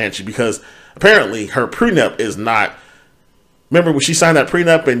to financially, because apparently her prenup is not. Remember when she signed that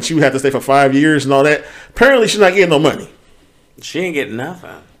prenup and she would have to stay for 5 years and all that? Apparently she's not getting no money. She ain't getting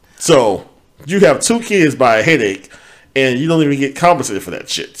nothing. So you have 2 kids by a headache, and you don't even get compensated for that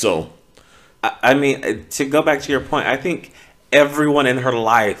shit. So, I mean, to go back to your point, I think everyone in her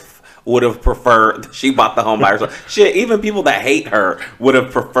life would have preferred she bought the home by herself. Shit, even people that hate her would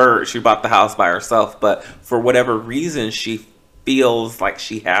have preferred she bought the house by herself. But for whatever reason, she feels like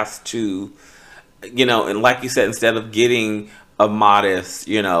she has to, you know, and like you said, instead of getting a modest,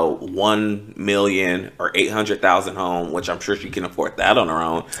 you know, $1 million or $800,000 home, which I'm sure she can afford that on her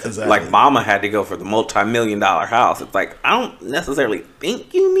own. Exactly. Like Mama had to go for the multi-million-dollar house. It's like, I don't necessarily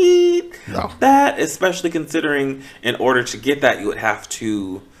think you need that, especially considering in order to get that, you would have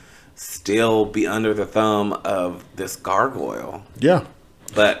to still be under the thumb of this gargoyle. Yeah.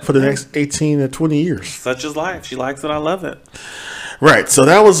 But for the next 18 to 20 years. Such is life. She likes it. I love it. Right. So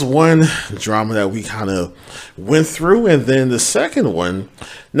that was one drama that we kind of went through. And then the second one.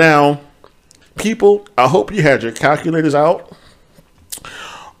 Now, people, I hope you had your calculators out,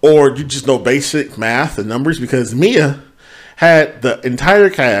 or you just know basic math and numbers, because Mia had the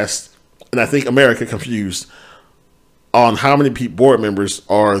entire cast, and I think America, confused on how many board members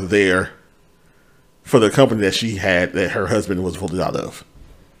are there for the company that she had, that her husband was voted out of.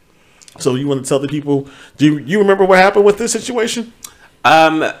 So you want to tell the people, do you remember what happened with this situation?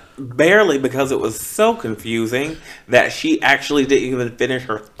 Barely, because it was so confusing that she actually didn't even finish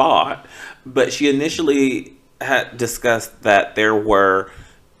her thought. But she initially had discussed that there were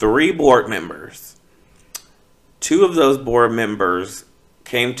 3 board members. 2 of those board members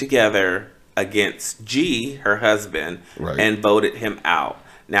came together against G, her husband, right, and voted him out.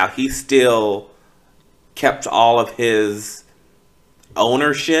 Now, he still kept all of his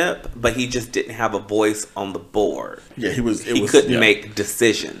ownership, but he just didn't have a voice on the board. Yeah, he couldn't make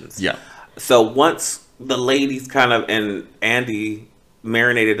decisions. Yeah. So once the ladies kind of, and Andy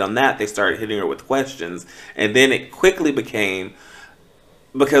marinated on that, they started hitting her with questions. And then it quickly became,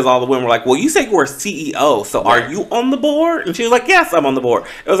 because all the women were like, well, you say you were a CEO, so are you on the board? And she was like, yes, I'm on the board.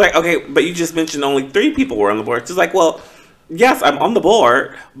 It was like, okay, but you just mentioned only 3 people were on the board. She's like, well, yes, I'm on the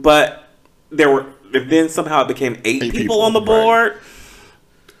board, but then somehow it became 8 people on the board. Right.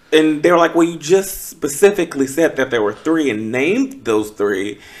 And they were like, well, you just specifically said that there were 3 and named those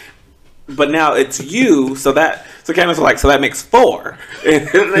 3. But now it's you, so Candace was like, so that makes 4. And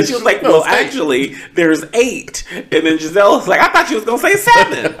then she was like, well, actually, there's 8. And then Gizelle was like, I thought she was going to say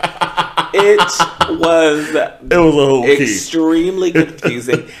 7. It was a whole extremely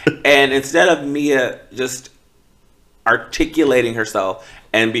confusing. And instead of Mia just articulating herself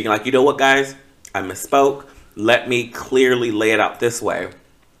and being like, you know what, guys, I misspoke. Let me clearly lay it out this way.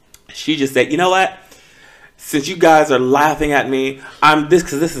 She just said, you know what? Since you guys are laughing at me,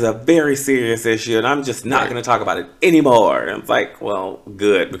 because this is a very serious issue, and I'm just not going to talk about it anymore. And it's like, well,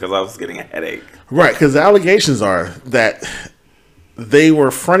 good, because I was getting a headache. Right, because the allegations are that they were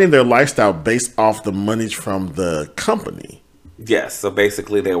fronting their lifestyle based off the monies from the company. Yes, so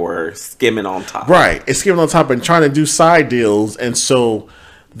basically they were skimming on top. Right, it's skimming on top and trying to do side deals, and so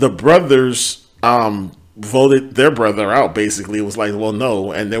the brothers voted their brother out. Basically, it was like, well,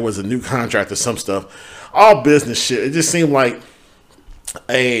 no, and there was a new contract or some stuff. All business shit. It just seemed like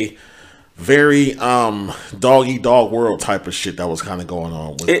a very dog-eat-dog world type of shit that was kind of going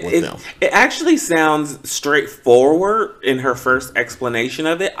on with them. It actually sounds straightforward in her first explanation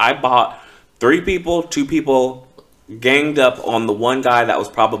of it. I bought 3 people, 2 people ganged up on the one guy that was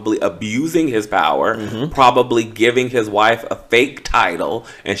probably abusing his power, probably giving his wife a fake title,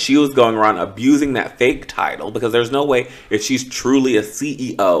 and she was going around abusing that fake title, because there's no way, if she's truly a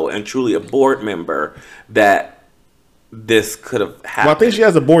CEO and truly a board member, that this could have happened. Well, I think she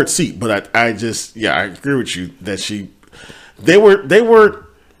has a board seat, but I agree with you that they were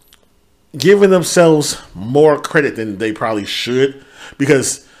giving themselves more credit than they probably should,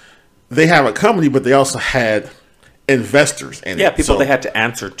 because they have a company, but they also had investors in it. People they had to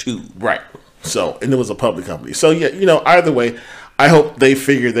answer to. Right. So, and it was a public company. So, yeah, either way, I hope they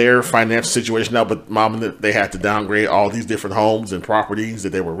figure their financial situation out. But they had to downgrade all these different homes and properties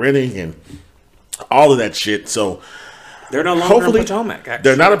that they were renting and all of that shit. So, they're no longer in Potomac, actually.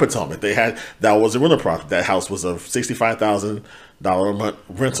 They're not in Potomac. That was a rental property. That house was a $65,000 a month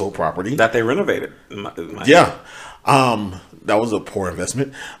rental property. That they renovated. Yeah. That was a poor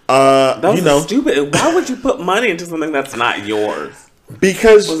investment. That was stupid. Why would you put money into something that's not yours?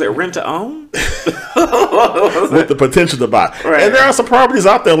 Because was it rent to own? With the potential to buy. Right. And there are some properties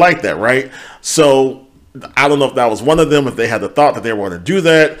out there like that, right? So I don't know if that was one of them, if they had the thought that they were going to do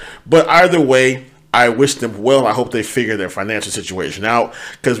that. But either way, I wish them well. I hope they figure their financial situation out,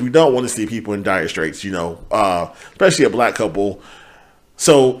 because we don't want to see people in dire straits, especially a black couple.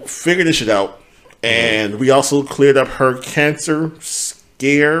 So figure this shit out. And we also cleared up her cancer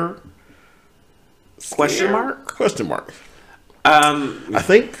scare. Question mark? I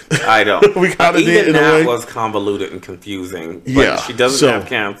think. I don't. We kind of did in a way. That was convoluted and confusing. But she doesn't have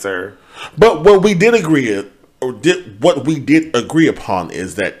cancer. But what we did agree upon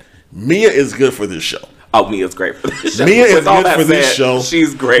is that Mia is good for this show. Oh, Mia's great for this show. Mia is good for this show.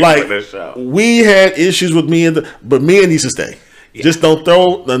 She's great for this show. We had issues with Mia, but Mia needs to stay. Yeah. Just don't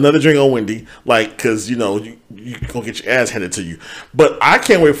throw another drink on Wendy, because you gonna get your ass handed to you. But I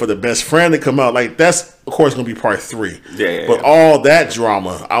can't wait for the best friend to come out. That's of course gonna be part 3. But all that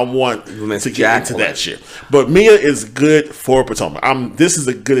drama, I want to get into that shit. But Mia is good for Potomac. This is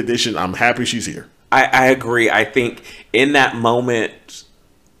a good addition. I'm happy she's here. I agree. I think in that moment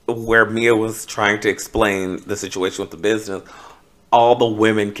where Mia was trying to explain the situation with the business, all the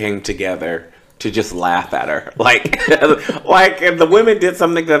women came together to just laugh at her. If the women did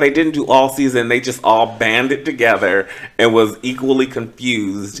something that they didn't do all season, they just all banded together and was equally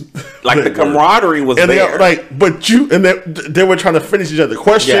confused. The camaraderie was there. They were trying to finish each other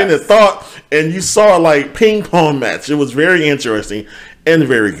question and thought, and you saw ping pong match. It was very interesting and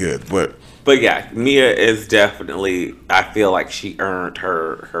very good. But yeah, Mia is definitely, I feel like she earned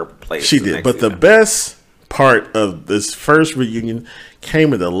her place. She did. But the best part of this first reunion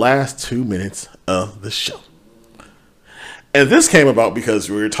came in the last 2 minutes of the show. And this came about because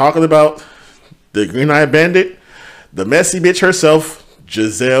we were talking about the Green-Eyed Bandit, the messy bitch herself,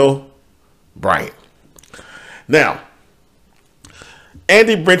 Gizelle Bryant. Now,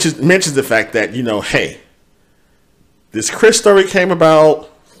 Andy mentions the fact that, you know, hey, this Chris story came about.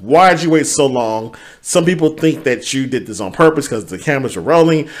 Why'd you wait so long? Some people think that you did this on purpose because the cameras were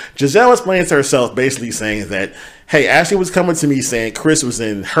rolling. Gizelle explains to herself, basically saying that, hey, Ashley was coming to me saying Chris was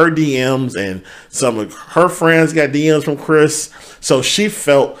in her DMs and some of her friends got DMs from Chris. So she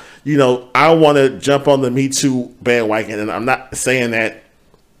felt, you know, I want to jump on the Me Too bandwagon. And I'm not saying that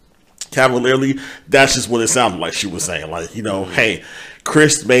cavalierly. That's just what it sounded like she was saying. Like, you know, hey,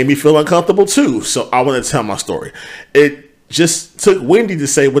 Chris made me feel uncomfortable too. So I want to tell my story. It just took Wendy to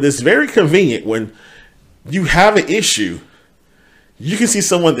say, well, it's very convenient when you have an issue. You can see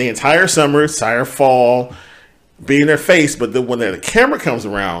someone the entire summer, entire fall, be in their face, but then when the camera comes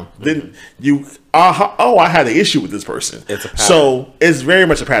around, then you, I had an issue with this person. It's a pattern. So it's very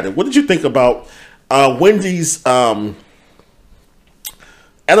much a pattern. What did you think about Wendy's analyzing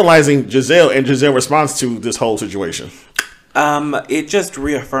Gizelle and Gizelle's response to this whole situation? It just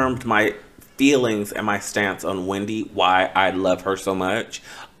reaffirmed my feelings and my stance on Wendy, why I love her so much.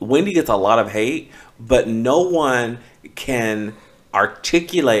 Wendy gets a lot of hate, but no one can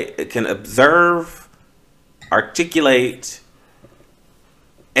observe, articulate,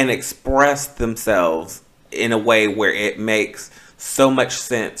 and express themselves in a way where it makes so much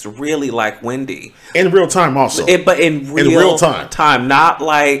sense, really, like Wendy. In real time also. But in real time. Not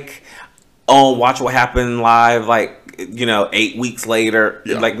like, oh, watch what happened live, like, you know, 8 weeks later.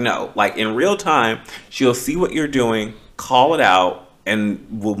 Yeah. Like, no, like in real time, she'll see what you're doing, call it out, and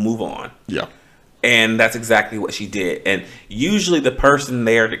we'll move on. Yeah. And that's exactly what she did. And usually the person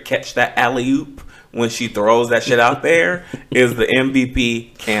there to catch that alley-oop when she throws that shit out there is the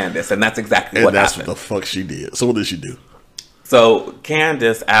MVP, Candace. And that's exactly what happened. And that's what the fuck she did. So what did she do? So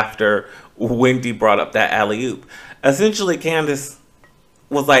Candace, after Wendy brought up that alley-oop, essentially Candace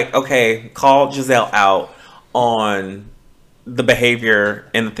was like, okay, call Gizelle out on the behavior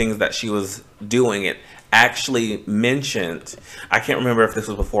and the things that she was doing. It actually mentioned, I can't remember if this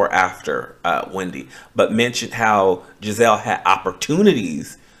was before or after Wendy, but mentioned how Gizelle had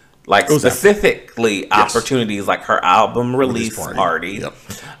opportunities, like specifically opportunities, like her album release party,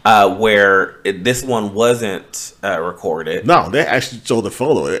 where this one wasn't recorded. No, they actually showed the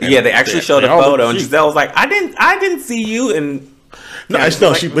photo. Yeah, they actually showed a photo, and Gizelle was like, I didn't see you. And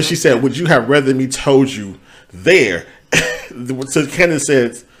but she said, would you have rather me told you there? So Candace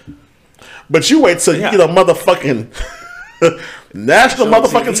says, but you wait till you get a motherfucking national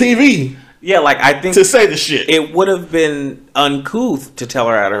motherfucking TV. Yeah, like I think to say the shit. It would have been uncouth to tell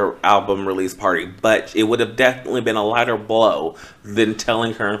her at her album release party, but it would have definitely been a lighter blow than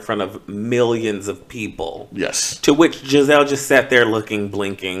telling her in front of millions of people. Yes. To which Gizelle just sat there looking,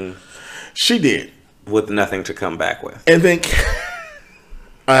 blinking. She did. With nothing to come back with. And then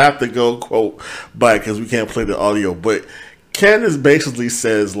I have to go quote by because we can't play the audio, but Candace basically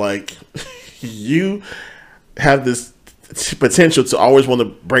says, like, you have this potential to always want to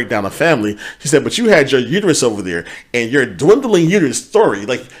break down a family. She said, but you had your uterus over there and your dwindling uterus story.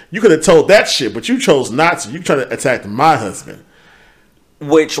 Like, you could have told that shit, but you chose not to. You tried to attack my husband.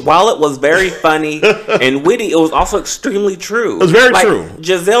 Which, while it was very funny and witty, it was also extremely true. It was very true.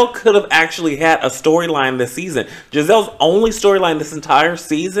 Giselle could have actually had a storyline this season. Giselle's only storyline this entire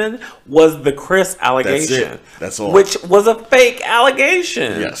season was the Chris allegation. That's it. That's all. Which was a fake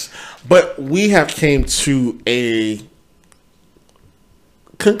allegation. Yes. But we have came to a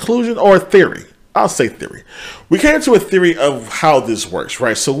conclusion or a theory. I'll say theory. We came to a theory of how this works,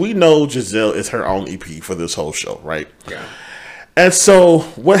 right? So we know Gizelle is her own EP for this whole show, right? Yeah. And so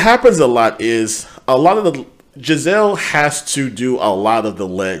what happens a lot is Gizelle has to do a lot of the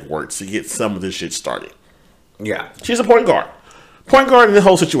leg work to get some of this shit started. Yeah. She's a point guard in the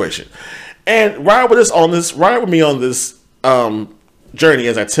whole situation. And ride with me on this journey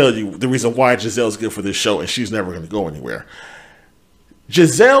as I tell you the reason why Giselle's good for this show and she's never going to go anywhere.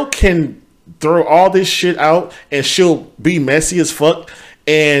 Giselle can throw all this shit out and she'll be messy as fuck,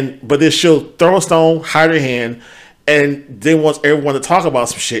 but then she'll throw a stone, hide her hand, and then wants everyone to talk about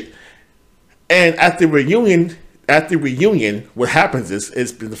some shit. And at the reunion, what happens is,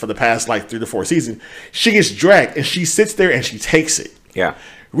 it's been for the past like 3 to 4 seasons, she gets dragged and she sits there and she takes it. Yeah.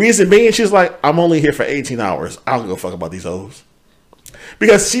 Reason being, she's like, I'm only here for 18 hours. I don't give a fuck about these hoes.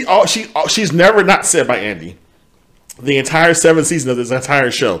 Because she's never not said by Andy. The entire 7th season of this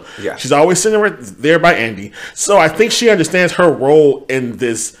entire show. Yeah. She's always sitting right there by Andy. So I think she understands her role in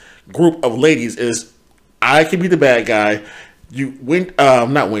this group of ladies is I can be the bad guy.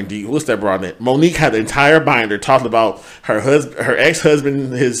 Not Wendy. What's that broad name? Monique had the entire binder talking about her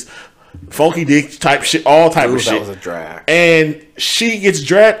ex-husband, his funky dick type shit, all type of shit. That was a drag. And she gets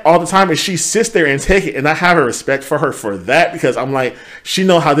dragged all the time, and she sits there and take it. And I have a respect for her for that, because I'm like, she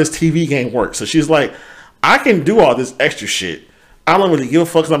know how this TV game works. So she's like, I can do all this extra shit. I don't really give a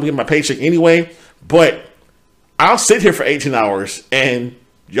fuck because I'm getting my paycheck anyway. But I'll sit here for 18 hours, and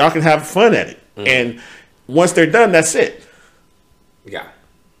y'all can have fun at it. Mm-hmm. And once they're done, that's it. Yeah.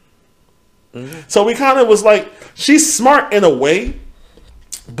 Mm-hmm. So we kind of was like, she's smart in a way,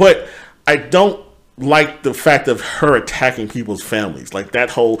 but I don't like the fact of her attacking people's families, like that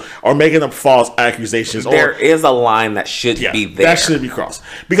whole, or making up false accusations. There is a line that should be there. That should be crossed,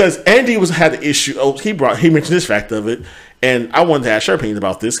 because Andy had the issue. He mentioned this fact of it, and I wanted to ask her opinion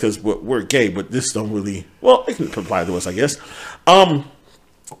about this because we're gay, but this don't really, well, it can apply to us, I guess.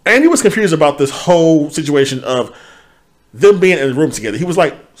 Andy was confused about this whole situation of them being in the room together. He was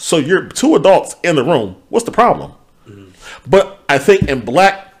like, so you're two adults in the room. What's the problem? Mm-hmm. But I think in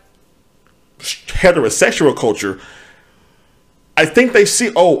black heterosexual culture, I think they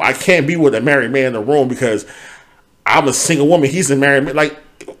see, oh, I can't be with a married man in the room because I'm a single woman. He's a married man. Like,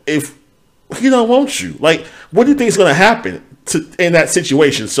 if he don't want you, like, what do you think is going to happen in that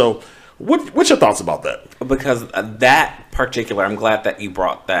situation? So what's your thoughts about that? Because that particular, I'm glad that you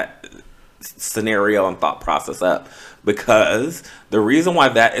brought that scenario and thought process up, because the reason why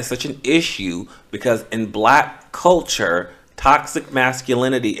that is such an issue, because in black culture, toxic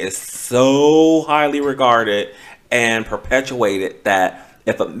masculinity is so highly regarded and perpetuated that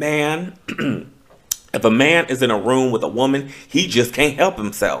if a man is in a room with a woman, he just can't help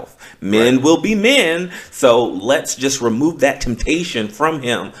himself. Men will be men, so let's just remove that temptation from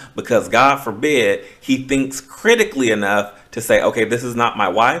him, because God forbid he thinks critically enough to say, okay, this is not my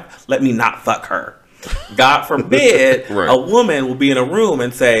wife, let me not fuck her. God forbid a woman will be in a room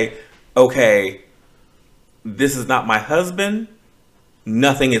and say, okay, this is not my husband,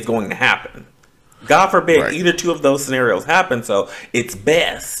 nothing is going to happen. God forbid either two of those scenarios happen, so it's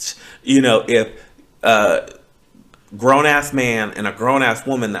best, if grown-ass man and a grown-ass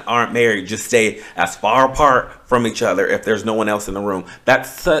woman that aren't married just stay as far apart from each other if there's no one else in the room. That's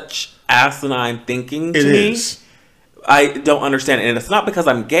such asinine thinking to me. I don't understand it. And it's not because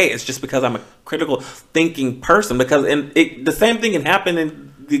I'm gay. It's just because I'm a critical thinking person. Because the same thing can happen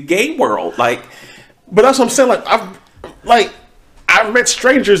in the gay world. But that's what I'm saying. I've met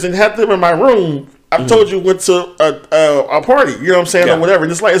strangers and had them in my room. I've told you went to a party, you know what I'm saying, or whatever.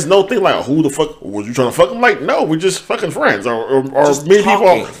 And it's no thing like, who the fuck was you trying to fuck? I'm like, no, we're just fucking friends, or just many people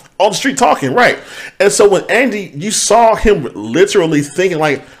on the street talking, right? And so when Andy, you saw him literally thinking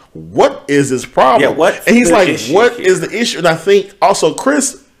like, what is this problem? Yeah, and he's like, what is the issue? And I think also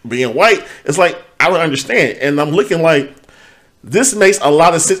Chris being white, it's like, I don't understand. And I'm looking like, this makes a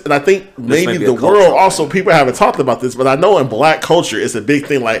lot of sense, and I think maybe the world also, people haven't talked about this, but I know in black culture it's a big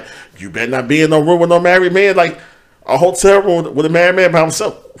thing. Like, you better not be in no room with no married man, like a hotel room with a married man by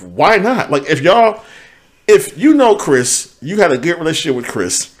himself. Why not? Like, if you know Chris, you had a good relationship with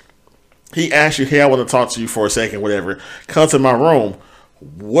Chris, he asked you, hey, I want to talk to you for a second, whatever, come to my room.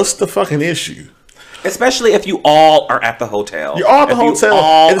 What's the fucking issue? Especially if you all are at the hotel. You're all at the hotel.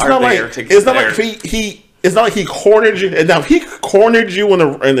 And it's not like it's not like he cornered you. And now, if he cornered you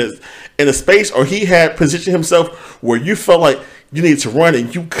in a space, or he had positioned himself where you felt like you needed to run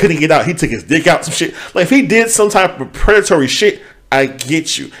and you couldn't get out, he took his dick out, some shit. Like, if he did some type of predatory shit, I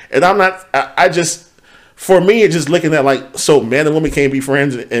get you. And I'm not. I just, for me, it's just looking at like, so man and woman can't be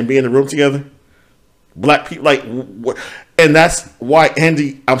friends and be in the room together. Black people, like, what? And that's why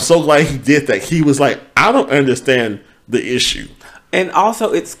Andy, I'm so glad he did that. He was like, I don't understand the issue. And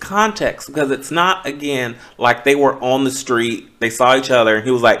also, it's context, because it's not, again, like they were on the street, they saw each other, and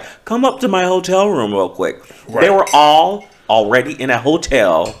he was like, come up to my hotel room real quick. Right. They were all already in a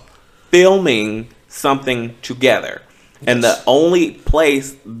hotel filming something together. And the only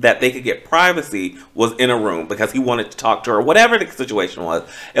place that they could get privacy was in a room, because he wanted to talk to her, whatever the situation was.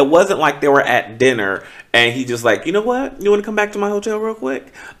 It wasn't like they were at dinner and he just like, you know what? You want to come back to my hotel real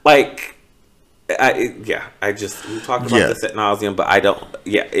quick? Like, we talked about this ad nauseum, but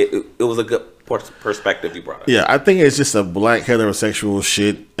it was a good perspective you brought up. Yeah, I think it's just a black heterosexual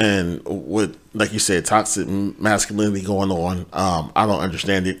shit, and with, like you said, toxic masculinity going on. I don't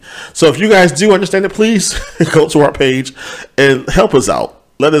understand it. So if you guys do understand it, please go to our page and help us out.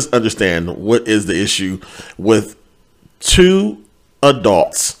 Let us understand what is the issue with two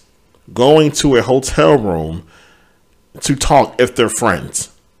adults going to a hotel room to talk if they're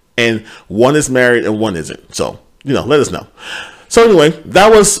friends, and one is married and one isn't. So, let us know. So anyway,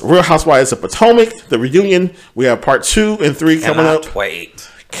 that was Real Housewives of Potomac, the reunion. We have part 2 and 3 coming up. Wait.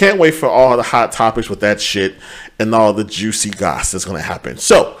 Can't wait for all the hot topics with that shit and all the juicy goss that's going to happen.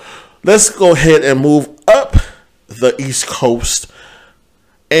 So let's go ahead and move up the East Coast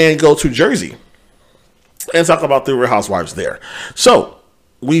and go to Jersey and talk about the Real Housewives there. So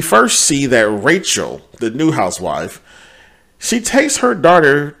we first see that Rachel, the new housewife, she takes her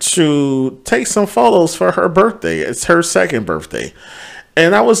daughter to take some photos for her birthday. It's her second birthday.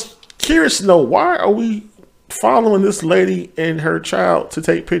 And I was curious to know, why are we following this lady and her child to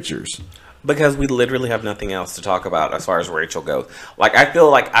take pictures? Because we literally have nothing else to talk about as far as Rachel goes. Like, I feel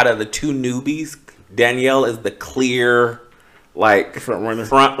like out of the two newbies, Danielle is the clear, like,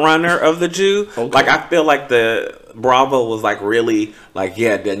 front runner of the two. Okay. Like, I feel like the Bravo was like really like,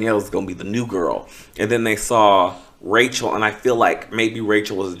 yeah, Danielle's gonna be the new girl. And then they saw Rachel, and I feel like maybe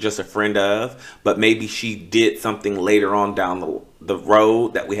Rachel was just a friend of, but maybe she did something later on down the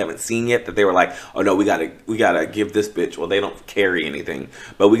road that we haven't seen yet, that they were like, oh no, we gotta give this bitch, well, they don't carry anything,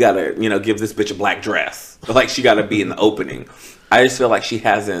 but we gotta, give this bitch a black dress. Like, she gotta be in the opening. I just feel like she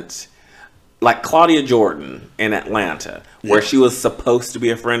hasn't, like Claudia Jordan in Atlanta, where she was supposed to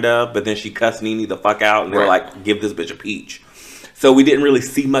be a friend of, but then she cussed Nene the fuck out, and they're like, give this bitch a peach. So we didn't really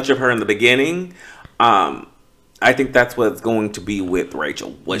see much of her in the beginning. I think that's what it's going to be with Rachel.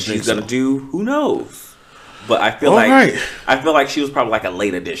 What she's going to do, who knows? But I feel like she was probably like a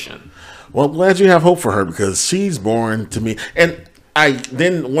late addition. Well, I'm glad you have hope for her, because she's born to me. And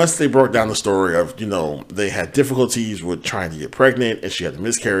then once they broke down the story of, they had difficulties with trying to get pregnant and she had a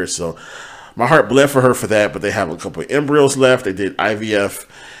miscarriage. So my heart bled for her for that, but they have a couple of embryos left. They did IVF.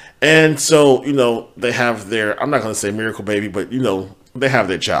 And so, they have their, I'm not going to say miracle baby, but, they have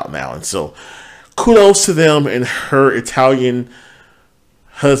their child now. And so kudos to them and her Italian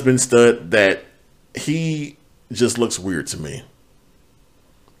husband stud, that he just looks weird to me.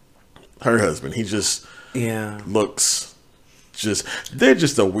 Her husband, he just looks they're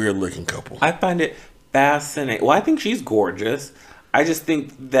just a weird looking couple. I find it fascinating. Well, I think she's gorgeous. I just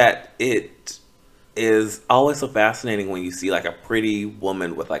think that it is always so fascinating when you see like a pretty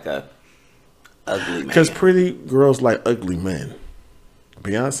woman with like a ugly man. Because pretty girls like ugly men.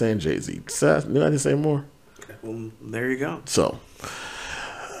 Beyonce and Jay-Z. Knew I didn't say more? Okay, well, there you go. So,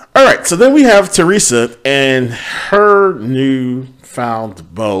 all right. So then we have Teresa and her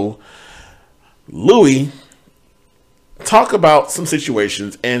newfound beau, Louis, talk about some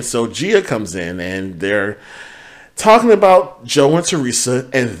situations. And so Gia comes in and they're talking about Joe and Teresa,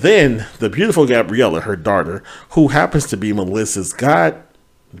 and then the beautiful Gabriella, her daughter, who happens to be Melissa's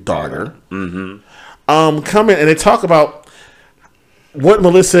goddaughter, come in and they talk about what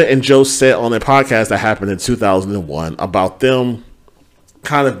Melissa and Joe said on their podcast that happened in 2001 about them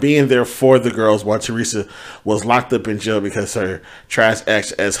kind of being there for the girls while Teresa was locked up in jail because her trash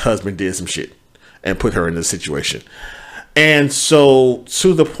ex-husband did some shit and put her in this situation. And so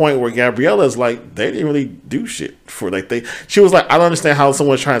to the point where Gabriella is like, they didn't really do shit for she was like, I don't understand how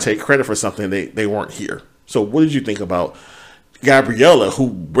someone's trying to take credit for something they weren't here. So what did you think about Gabriella,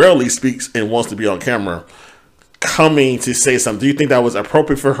 who rarely speaks and wants to be on camera, coming to say something? Do you think that was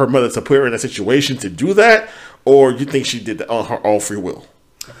appropriate for her mother to put her in a situation to do that, or you think she did that on her own free will?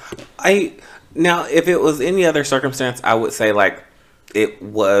 Now, if it was any other circumstance, I would say like it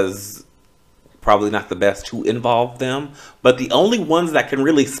was probably not the best to involve them, but the only ones that can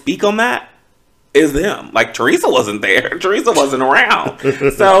really speak on that is them. Like, Teresa wasn't there. Teresa wasn't around.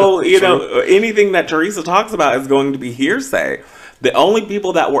 So, anything that Teresa talks about is going to be hearsay. The only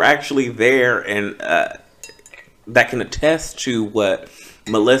people that were actually there and that can attest to what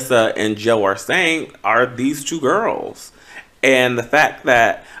Melissa and Joe are saying are these two girls. And the fact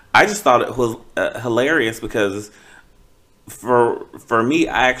that I just thought it was hilarious, because for me,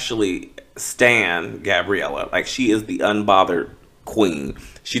 I actually stan Gabriella. Like, she is the unbothered queen.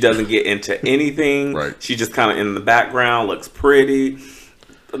 She doesn't get into anything. Right. She just kind of in the background, looks pretty.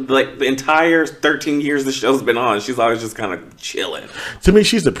 Like, the entire 13 years the show's been on, she's always just kind of chilling. To me,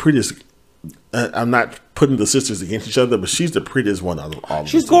 she's the prettiest. I'm not putting the sisters against each other, but she's the prettiest one out of all.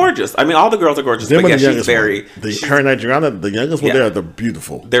 She's gorgeous. I mean, all the girls are gorgeous. But yeah, she's very. Her and Adriana, the youngest one, they're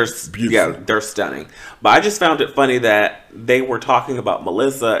beautiful. They're beautiful. Yeah, they're stunning. But I just found it funny that they were talking about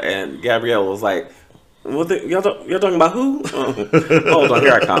Melissa, and Gabrielle was like, y'all talking about who? Hold on,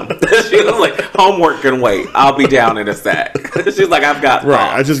 here I come. She was like, homework can wait. I'll be down in a sec. She's like, I've got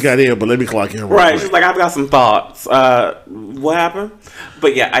thoughts. I just got in, but let me clock in. Right. She's like, I've got some thoughts. What happened?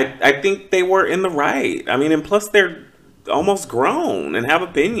 But yeah, I think they were in the right. I mean, and plus they're almost grown and have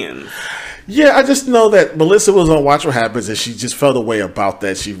opinions. Yeah, I just know that Melissa was on Watch What Happens, and she just felt a way about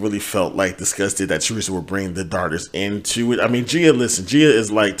that. She really felt like disgusted that Teresa would bring the daughters into it. I mean, Gia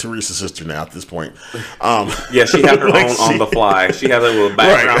is like Teresa's sister now at this point. Yeah, she had her like own on the fly. She had a little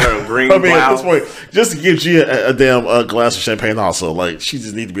background, her green. I mean, at this point, just to give Gia a damn glass of champagne, also, like she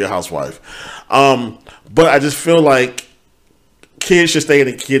just need to be a housewife. But I just feel like kids should stay in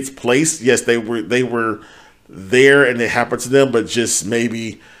a kid's place. Yes, they were there and it happened to them, but just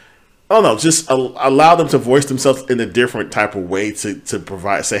maybe. I don't know, just allow them to voice themselves in a different type of way to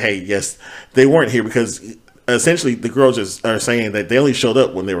provide, say, hey, yes, they weren't here because essentially the girls just are saying that they only showed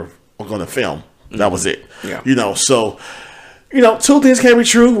up when they were going to film. That was it. Yeah. So, two things can be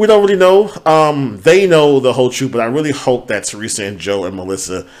true. We don't really know. They know the whole truth, but I really hope that Teresa and Joe and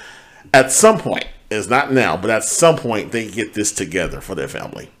Melissa, at some point, it's not now, but at some point, they get this together for their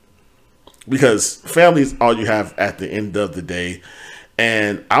family. Because family is all you have at the end of the day.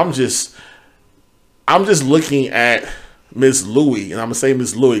 And I'm just looking at Miss Louie, and I'm gonna say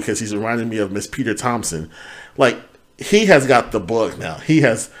Miss Louie because he's reminding me of Miss Peter Thompson. Like he has got the bug now.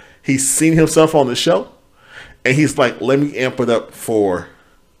 He's seen himself on the show, and he's like, let me amp it up for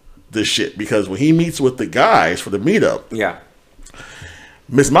this shit. Because when he meets with the guys for the meetup,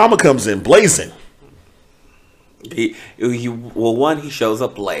 Miss Mama comes in blazing. He shows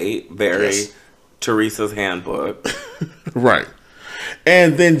up late, very Teresa's handbook, right.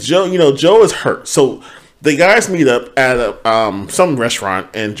 And then Joe is hurt. So the guys meet up at some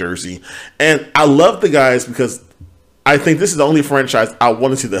restaurant in Jersey. And I love the guys because I think this is the only franchise I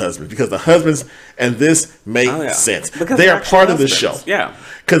want to see the husbands. Because the husbands and this make sense. Because they are part of the show. Yeah.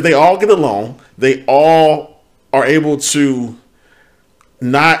 Because they all get along. They all are able to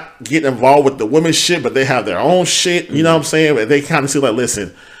not get involved with the women's shit, but they have their own shit. You know what I'm saying? And they kind of see like,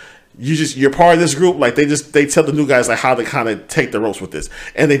 listen, you're part of this group. Like they tell the new guys like how to kind of take the ropes with this,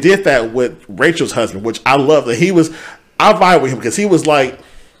 and they did that with Rachel's husband, which I love. That I vibe with him because he was like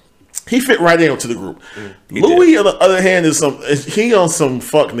he fit right into the group. Louis, on the other hand, he on some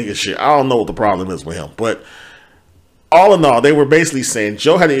fuck nigga shit. I don't know what the problem is with him, but all in all, they were basically saying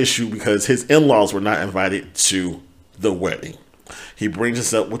Joe had an issue because his in-laws were not invited to the wedding. He brings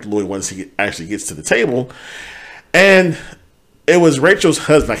us up with Louis once he actually gets to the table, and it was Rachel's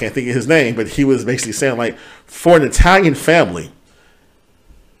husband, I can't think of his name, but he was basically saying, like, for an Italian family,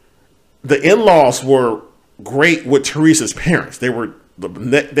 the in-laws were great with Teresa's parents. They were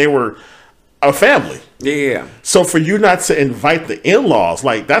a family. Yeah. So for you not to invite the in-laws,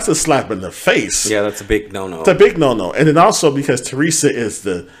 like, that's a slap in the face. Yeah, that's a big no-no. It's a big no-no. And then also because Teresa is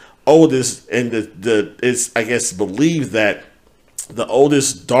the oldest, and it's, I guess, believed that the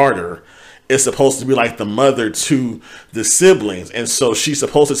oldest daughter is supposed to be like the mother to the siblings, and so she's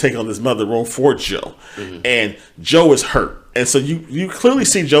supposed to take on this mother role for Joe. And Joe is hurt, and so you clearly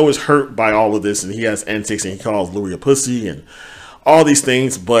see Joe is hurt by all of this, and he has antics, and he calls Louis a pussy and all these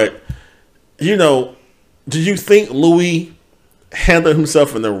things. But do you think Louis handled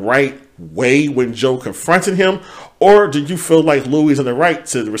himself in the right way when Joe confronted him, or did you feel like Louis is in the right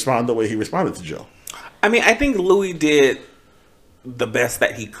to respond the way he responded to Joe? I mean, I think Louis did the best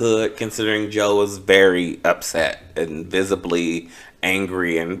that he could, considering Joe was very upset and visibly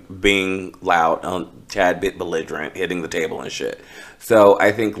angry and being loud, a tad bit belligerent, hitting the table and shit. So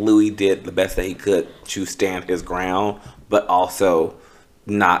I think Louis did the best that he could to stand his ground, but also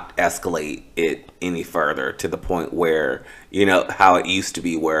not escalate it any further to the point where, how it used to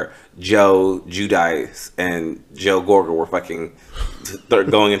be where Joe Judice and Joe Gorga were fucking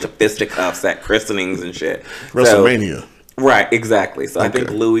going into fisticuffs at christenings and shit. WrestleMania. Right, exactly. So okay. I think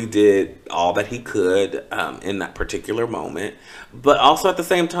Louis did all that he could in that particular moment. But also at the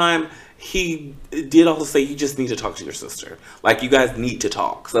same time, he did also say you just need to talk to your sister. Like, you guys need to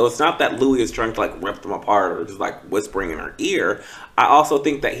talk. So it's not that Louis is trying to, like, rip them apart or just, like, whispering in her ear. I also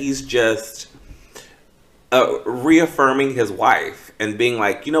think that he's just reaffirming his wife and being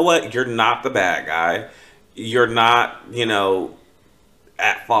like, you know what? You're not the bad guy. You're not,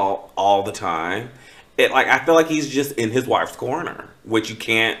 at fault all the time. I feel like he's just in his wife's corner, which you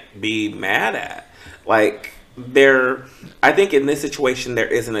can't be mad at. Like, I think in this situation, there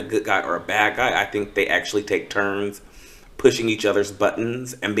isn't a good guy or a bad guy. I think they actually take turns pushing each other's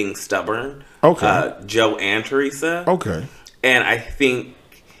buttons and being stubborn. Okay. Joe and Teresa. Okay. And I think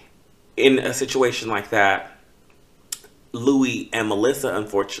in a situation like that, Louis and Melissa,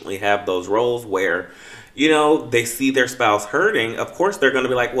 unfortunately, have those roles where, they see their spouse hurting. Of course, they're going to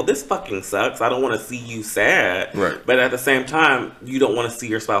be like, well, this fucking sucks. I don't want to see you sad. Right. But at the same time, you don't want to see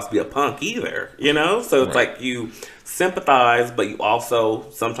your spouse be a punk either, So it's like you sympathize, but you also,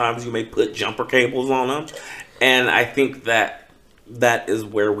 sometimes you may put jumper cables on them. And I think that that is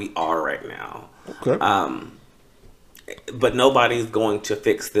where we are right now. Okay. But nobody's going to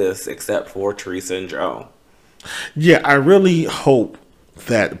fix this except for Teresa and Joe. Yeah, I really hope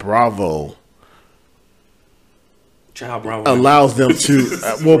that Bravo allows them to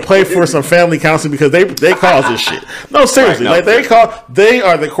will pay for some family counseling, because they cause this shit. No, seriously, Right, no, they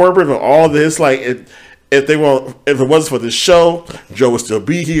are the corporate of all this. Like, if it wasn't for this show, Joe would still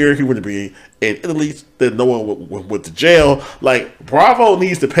be here. He wouldn't be in Italy. Then no one went to jail. Like, Bravo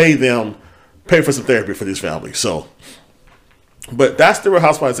needs to pay for some therapy for this family. So, but that's the Real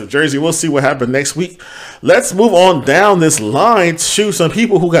Housewives of Jersey. We'll see what happens next week. Let's move on down this line to some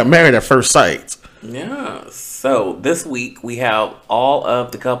people who got married at first sight. Yeah. So this week we have all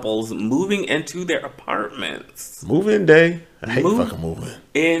of the couples moving into their apartments. Moving day. I hate fucking moving.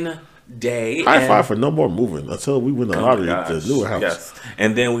 In day. High five for no more moving until we win the lottery to new house. Yes.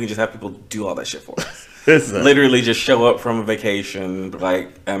 And then we can just have people do all that shit for us. Literally just show up from a vacation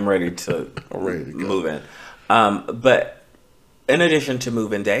like, I'm ready to move in. But in addition to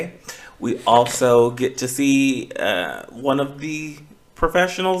move-in day, we also get to see one of the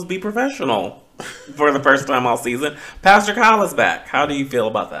professionals be professional for the first time all season. Pastor Kyle is back. How do you feel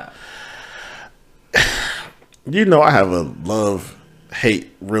about that? You know, I have a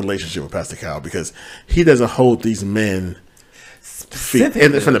love-hate relationship with Pastor Kyle, because he doesn't hold these men feet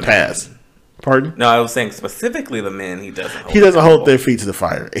from the past. Pardon? No, I was saying specifically the men he doesn't hold. He doesn't hold their feet to the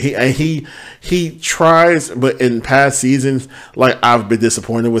fire. He tries, but in past seasons, like, I've been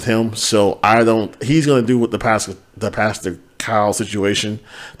disappointed with him. So he's going to do what the Pastor Kyle situation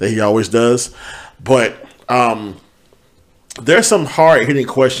that he always does. But there's some hard hitting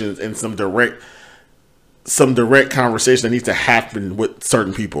questions and some direct conversation that needs to happen with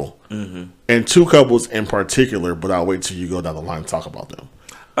certain people, and two couples in particular. But I'll wait till you go down the line and talk about them.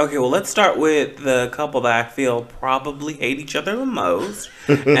 Okay, well, let's start with the couple that I feel probably hate each other the most,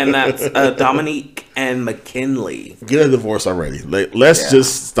 and that's Dominique and McKinley. Get a divorce already. Let's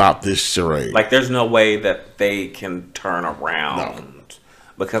just stop this charade. Like, there's no way that they can turn around,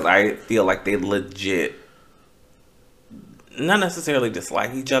 because I feel like they legit, not necessarily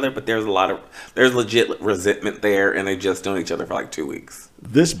dislike each other, but there's legit resentment there, and they just known each other for like 2 weeks.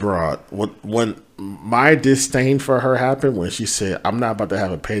 This broad, when my disdain for her happened, when she said, "I'm not about to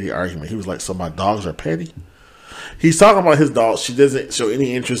have a petty argument," he was like, "So my dogs are petty?" He's talking about his dogs. She doesn't show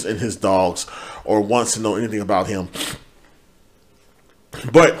any interest in his dogs or wants to know anything about him.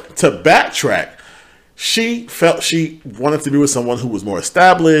 But to backtrack, she felt she wanted to be with someone who was more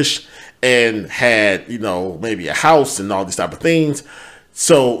established and had, maybe a house and all these type of things.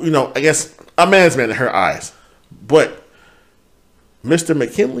 So, I guess a man's man in her eyes. But Mr.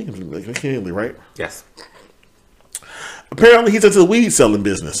 McKinley, right? Yes. Apparently he's into the weed selling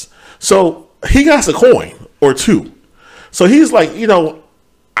business. So he got a coin or two. So he's like,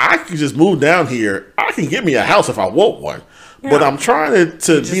 I can just move down here. I can get me a house if I want one. Yeah. But I'm trying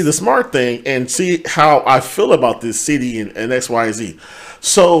to be the smart thing and see how I feel about this city and X, Y, Z.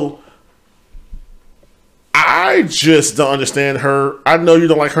 So I just don't understand her. I know you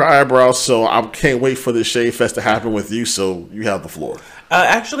don't like her eyebrows, so I can't wait for the Shade Fest to happen with you, so you have the floor.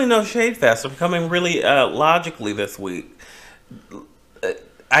 Actually, no Shade Fest. I'm coming really logically this week.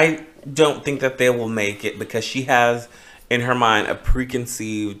 I don't think that they will make it, because she has, in her mind, a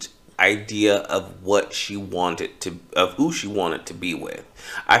preconceived idea of what she wanted of who she wanted to be with.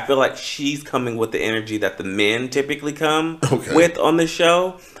 I feel like she's coming with the energy that the men typically come with on the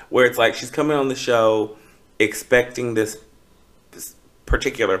show, where it's like she's coming on the show expecting this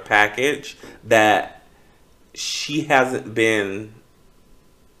particular package that she hasn't been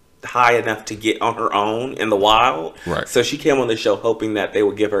high enough to get on her own in the wild. Right. So she came on the show hoping that they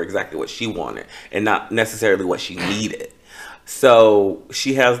would give her exactly what she wanted and not necessarily what she needed. So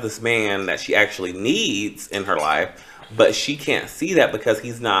she has this man that she actually needs in her life, but she can't see that because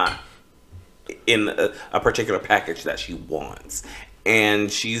he's not in a particular package that she wants.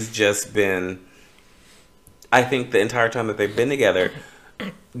 And she's just been, I think the entire time that they've been together,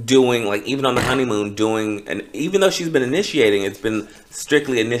 doing, like, even on the honeymoon, doing, and even though she's been initiating, it's been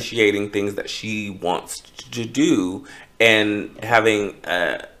strictly initiating things that she wants to do, and having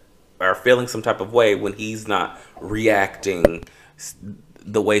or feeling some type of way when he's not reacting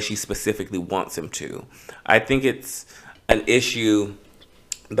the way she specifically wants him to. I think it's an issue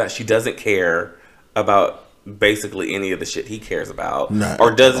that she doesn't care about basically any of the shit he cares about,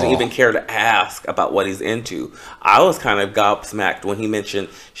 or doesn't even care to ask about what he's into. I was kind of gobsmacked when he mentioned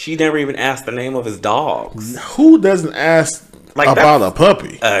she never even asked the name of his dogs. Who doesn't ask about a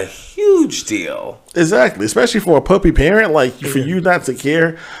puppy? A huge deal. Exactly, especially for a puppy parent. Like, for you not to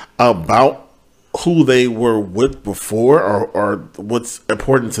care about who they were with before or what's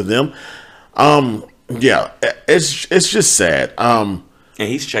important to them. Yeah, it's just sad. And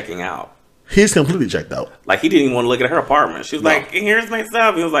he's checking out. He's completely checked out. Like, he didn't even want to look at her apartment. She was like, here's my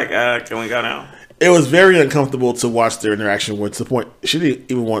stuff. He was like, can we go now? It was very uncomfortable to watch their interaction to the point she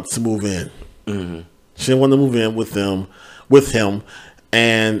didn't even want to move in. Mm-hmm. She didn't want to move in with him.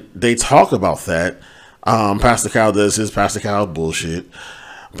 And they talk about that. Pastor Kyle does his Pastor Kyle bullshit.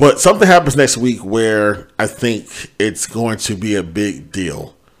 But something happens next week where I think it's going to be a big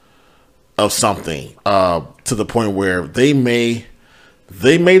deal of something to the point where they may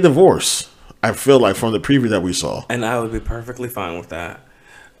divorce. I feel like from the preview that we saw. And I would be perfectly fine with that.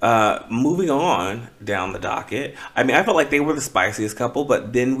 Moving on down the docket. I mean, I felt like they were the spiciest couple,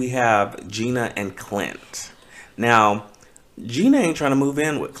 but then we have Gina and Clint. Now, Gina ain't trying to move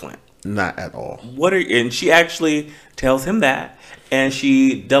in with Clint. Not at all. And she actually tells him that, and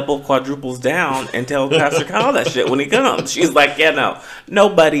she quadruples down and tells Pastor Kyle that shit when he comes. She's like, yeah, no,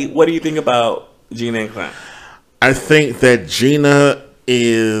 buddy. What do you think about Gina and Clint? I think that Gina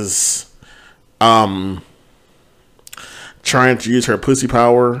is trying to use her pussy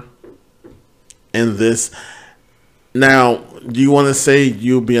power in this. Now, do you want to say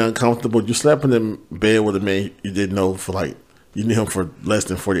you'd be uncomfortable? You slept in the bed with a man you didn't know you knew him for less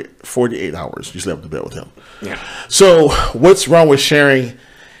than 48 hours. You slept in bed with him. Yeah. So what's wrong with sharing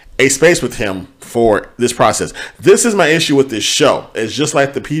a space with him for this process? This is my issue with this show. It's just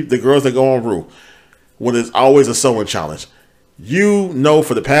like the girls that go on RHOP when it's always a sewing challenge. You know,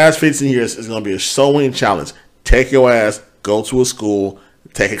 for the past 15 years, it's going to be a sewing challenge. Take your ass, go to a school,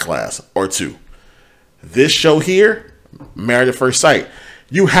 take a class or two. This show here, Married at First Sight.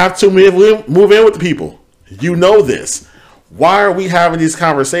 You have to move in with the people. You know this. Why are we having these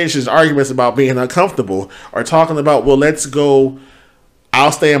conversations, arguments about being uncomfortable, or talking about, well, let's go,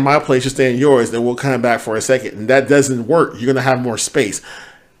 I'll stay in my place, you stay in yours, then we'll come back for a second. And that doesn't work. You're going to have more space.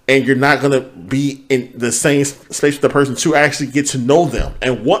 And you're not going to be in the same space with the person to actually get to know them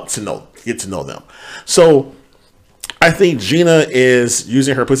and want to get to know them. So I think Gina is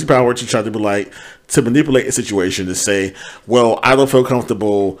using her pussy power to try to manipulate a situation to say, well, I don't feel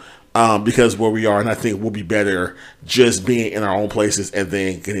comfortable because where we are, and I think we'll be better just being in our own places and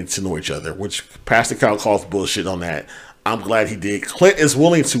then getting to know each other, which Pastor Kyle calls bullshit on that. I'm glad he did. Clint is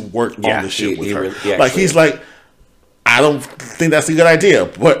willing to work on the shit with her. He's like, I don't think that's a good idea,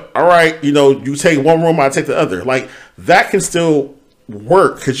 but all right, you take one room, I take the other. Like, that can still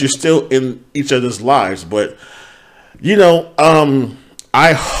work because you're still in each other's lives. But,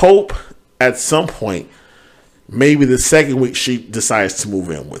 I hope at some point, maybe the second week, she decides to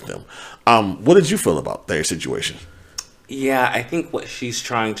move in with them. What did you feel about their situation? Yeah, I think what she's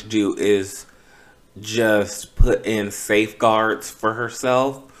trying to do is just put in safeguards for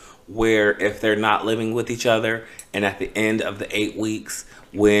herself, where if they're not living with each other, and at the end of the 8 weeks,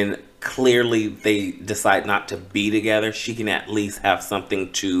 when clearly they decide not to be together, she can at least have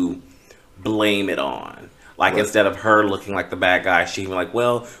something to blame it on. Like, right. Instead of her looking like the bad guy, she can be like,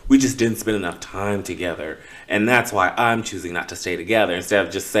 well, we just didn't spend enough time together, and that's why I'm choosing not to stay together. Instead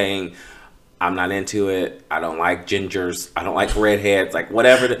of just saying, I'm not into it, I don't like gingers, I don't like redheads, like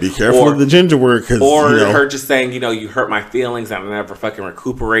whatever. Be careful of the ginger word. Or her just saying, you hurt my feelings, and I never fucking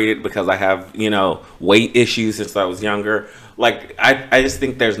recuperated because I have, weight issues since I was younger. Like, I just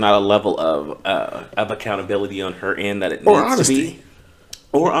think there's not a level of accountability on her end that it needs to be.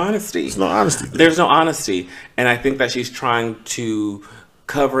 Or honesty. There's no honesty. There's no honesty. And I think that she's trying to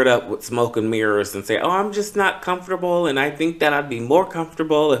cover it up with smoke and mirrors and say, oh, I'm just not comfortable, and I think that I'd be more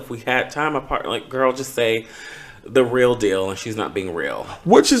comfortable if we had time apart. Like, girl, just say the real deal, and she's not being real.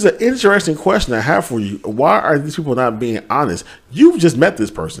 Which is an interesting question I have for you. Why are these people not being honest? You've just met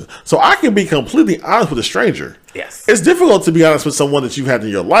this person. So I can be completely honest with a stranger. Yes. It's difficult to be honest with someone that you've had in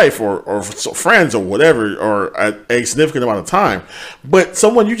your life or friends or whatever, or a significant amount of time. But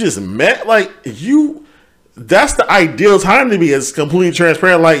someone you just met, that's the ideal time to be as completely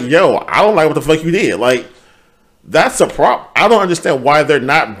transparent. Like, yo, I don't like what the fuck you did. Like, that's a problem. I don't understand why they're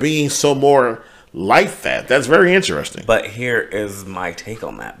not being so more like that. That's very interesting. But here is my take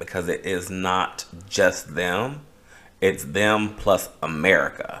on that, because it is not just them. It's them plus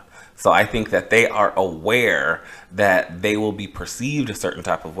America. So I think that they are aware that they will be perceived a certain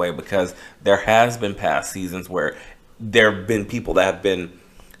type of way, because there has been past seasons where there have been people that have been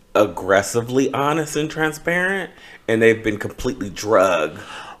aggressively honest and transparent, and they've been completely drugged.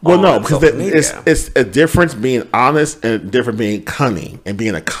 Well, no, because it's a difference being honest and a difference being cunning and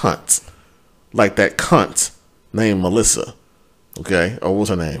being a cunt. Like that cunt named Melissa. Okay, or what's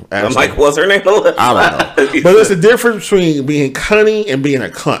her name? I'm like, what's her name? I don't know. But there's a difference between being cunning and being a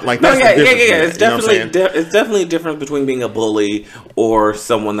cunt. Like, that's the difference. It's definitely it's definitely a difference between being a bully or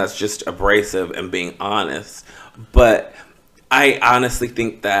someone that's just abrasive and being honest. But I honestly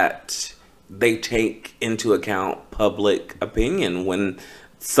think that they take into account public opinion when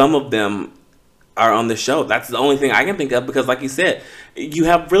some of them are on the show. That's the only thing I can think of, because like you said, you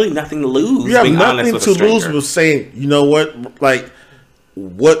have really nothing to lose. You have nothing to lose with saying, you know what, like,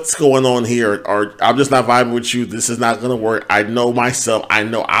 what's going on here, or I'm just not vibing with you. This is not going to work. I know myself. I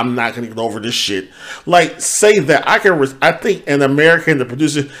know I'm not going to get over this shit. Like, say that. I think an American, the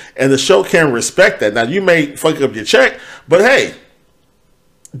producer and the show can respect that. Now, you may fuck up your check, but hey,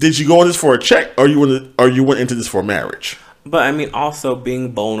 did you go in this for a check, or you went into this for marriage? But I mean, also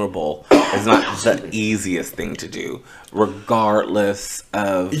being vulnerable is not the easiest thing to do, regardless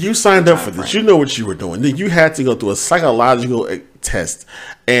of. You signed up for this. You know what you were doing. Then you had to go through a psychological test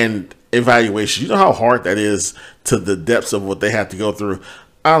and evaluation. You know how hard that is, to the depths of what they had to go through.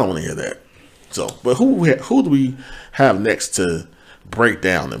 I don't want to hear that. So, but who do we have next to break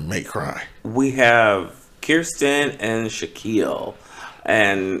down and make cry? We have Kirsten and Shaquille,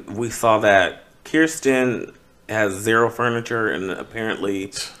 and we saw that Kirsten has zero furniture and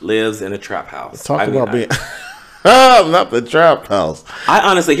apparently lives in a trap house. Talk about being not the trap house. I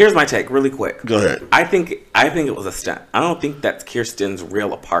honestly, here's my take really quick. Go ahead. I think it was a stunt. I don't think that's Kirsten's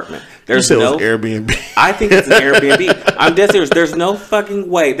real apartment. There's no Airbnb. I think it's an Airbnb. I'm dead serious. There's no fucking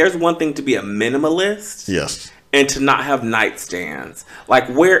way. There's one thing to be a minimalist. Yes. And to not have nightstands. Like,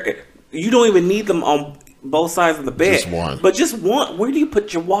 where you don't even need them on both sides of the bed. Just one. But just one. Where do you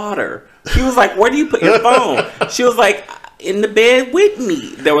put your water? He was like, where do you put your phone? She was like, in the bed with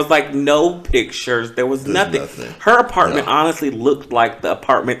me. There was like no pictures. There was nothing. Her apartment honestly looked like the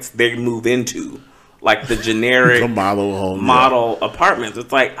apartments they move into. Like the generic model apartments.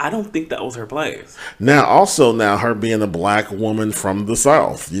 It's like, I don't think that was her place. Now, her being a black woman from the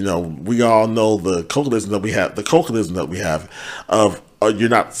South, you know, we all know the colloquialism that we have of you're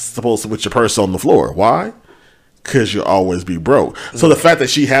not supposed to put your purse on the floor. Why? Because you'll always be broke. So the fact that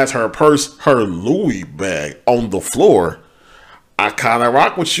she has her purse, her Louis bag on the floor, I kind of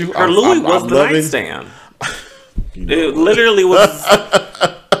rock with you. Her Louis was the nightstand. It literally was.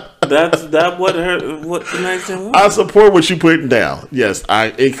 That's what the nightstand was. I support what you putting down. Yes,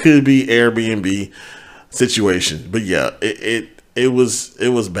 it could be Airbnb situation, but yeah, it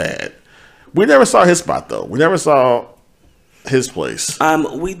was bad. We never saw his spot though. We never saw his place.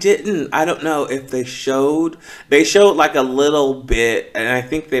 We didn't. I don't know if they showed like a little bit, and I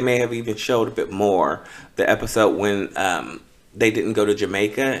think they may have even showed a bit more the episode when they didn't go to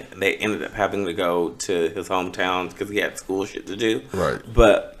Jamaica. They ended up having to go to his hometown because he had school shit to do. Right.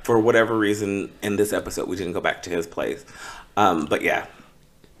 But for whatever reason, in this episode, we didn't go back to his place. But yeah,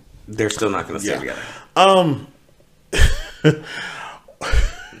 they're still not going to stay together.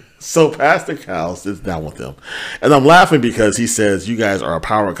 So Pastor Cal sits down with them, and I'm laughing because he says, you guys are a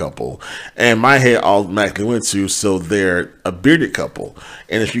power couple, and my head automatically went to, so they're a bearded couple.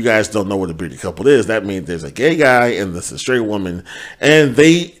 And if you guys don't know what a bearded couple is, that means there's a gay guy and there's a straight woman, and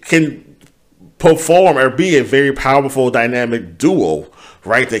they can perform or be a very powerful dynamic duo,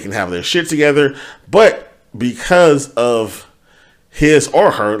 right? They can have their shit together, but because of his or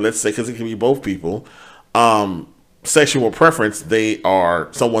her, let's say, because it can be both people, sexual preference, they are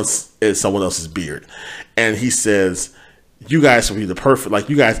someone else's beard. And he says, you guys will be the perfect, like,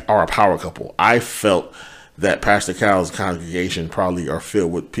 you guys are a power couple. I felt that Pastor Cal's congregation probably are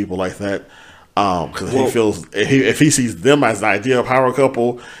filled with people like that, because he feels if he sees them as the ideal power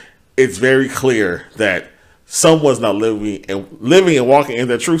couple, it's very clear that someone's not living and walking in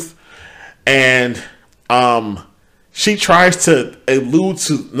their truth. And she tries to allude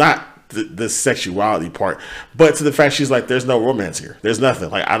to not the sexuality part, but to the fact she's like, there's no romance here. There's nothing.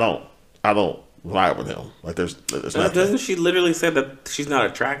 Like, I don't vibe with him. Like, there's nothing. Doesn't she literally say that she's not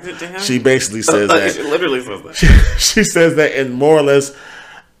attracted to him? She basically says that. She literally says that. She says that in more or less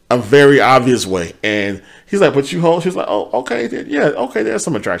a very obvious way. And he's like, but you hold. She's like, oh, okay, yeah, okay, there's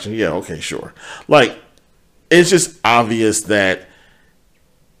some attraction. Yeah, okay, sure. Like, it's just obvious that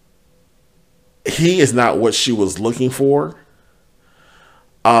he is not what she was looking for.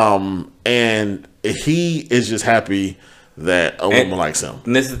 And he is just happy that a woman likes him.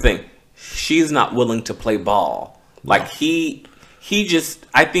 And this is the thing. She's not willing to play ball. Like, he just,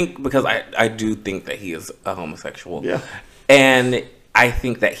 I think, because I do think that he is a homosexual. Yeah. And I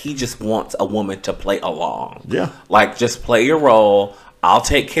think that he just wants a woman to play along. Yeah. Like, just play your role. I'll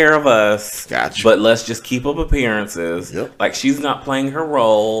take care of us. Gotcha. But let's just keep up appearances. Yep. Like, she's not playing her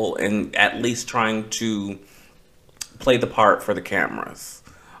role and at least trying to play the part for the cameras.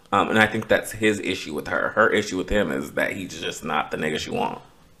 And I think that's his issue with her. Her issue with him is that he's just not the nigga she wants.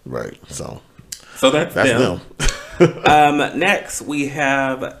 Right. So that's them. Next, we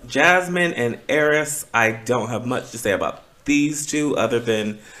have Jasmine and Eris. I don't have much to say about these two other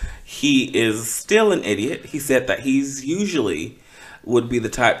than he is still an idiot. He said that he's usually would be the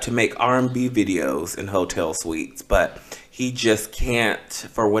type to make R&B videos in hotel suites, but he just can't,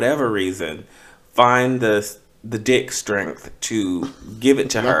 for whatever reason, find the dick strength to give it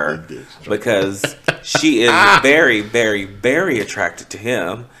to her because she is very, very, very attracted to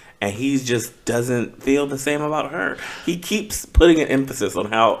him. And he just doesn't feel the same about her. He keeps putting an emphasis on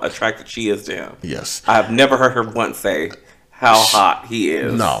how attracted she is to him. Yes. I've never heard her once say how hot he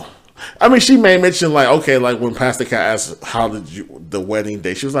is. No. I mean, she may mention, like, okay, like when Pastor Cat asked, how did the wedding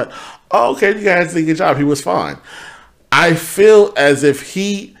day? She was like, oh, okay, you guys did a good job. He was fine. I feel as if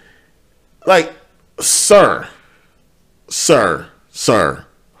he, like, sir,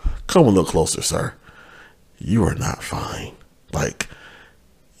 come a little closer, sir. You are not fine. Like,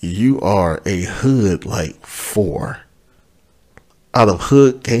 you are a hood like 4. Out of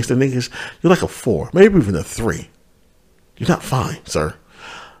hood gangster niggas, you're like a 4, maybe even a 3. You're not fine, sir.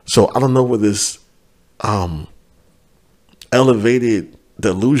 So I don't know what this elevated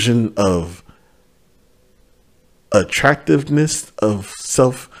delusion of attractiveness of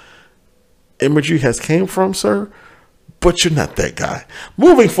self-imagery has came from, sir. But you're not that guy.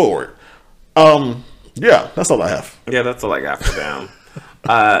 Moving forward. Yeah, that's all I have. Yeah, that's all I got for them.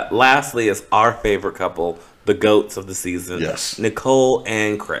 Lastly is our favorite couple, the GOATs of the season. Yes. Nicole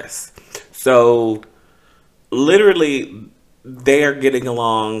and Chris. So literally they are getting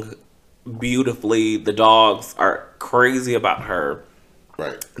along beautifully. The dogs are crazy about her.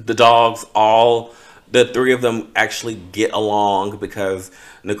 Right. The dogs, the 3 of them actually get along because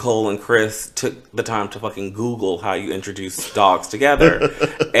Nicole and Chris took the time to fucking Google how you introduce dogs together.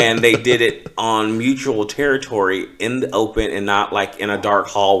 And they did it on mutual territory in the open and not like in a dark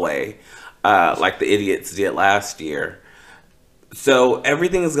hallway like the idiots did last year. So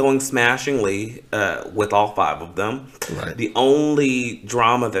everything is going smashingly with all 5 of them. Right. The only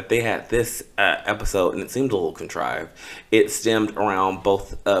drama that they had this episode, and it seemed a little contrived, it stemmed around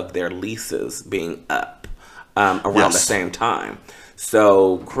both of their leases being up around the same time.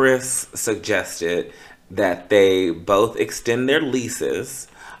 So Chris suggested that they both extend their leases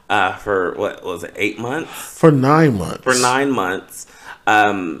for, what was it, 8 months? For 9 months. For 9 months,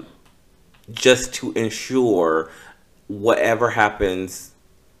 just to ensure whatever happens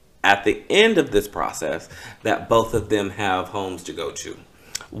at the end of this process, that both of them have homes to go to.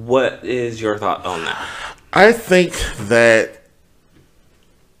 What is your thought on that? I think that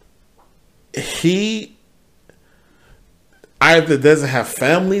he either doesn't have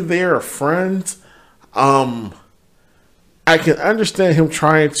family there or friends. I can understand him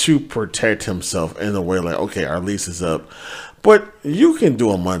trying to protect himself in a way like, okay, our lease is up, but you can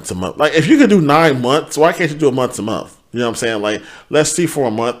do a month to month. Like, if you can do 9 months, why can't you do a month to month? You know what I'm saying? Like, let's see for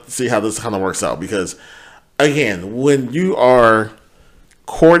a month, see how this kind of works out. Because, again, when you are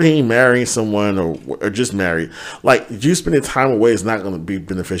courting, marrying someone, or just married, like, you spending time away is not going to be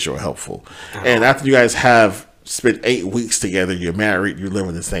beneficial or helpful. And after you guys have spent 8 weeks together, you're married, you live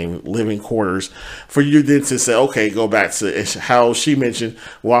in the same living quarters, for you then to say, okay, go back to how she mentioned,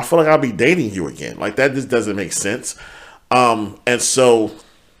 well, I feel like I'll be dating you again. Like, that just doesn't make sense. And so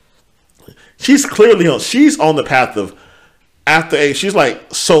she's clearly on the path of, after 8, she's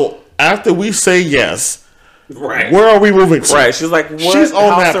like, so after we say yes, right, where are we moving to? Right. She's like, what she's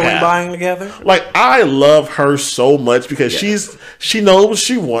on house that are path. we buying together? Like, I love her so much because she knows what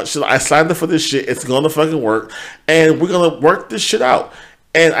she wants. She's like, I signed up for this shit. It's gonna fucking work, and we're gonna work this shit out.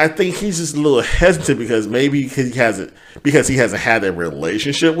 And I think he's just a little hesitant because maybe he hasn't had a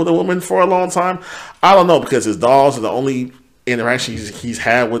relationship with a woman for a long time. I don't know, because his dogs are the only interaction he's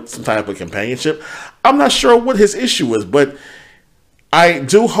had with some type of companionship. I'm not sure what his issue is, but I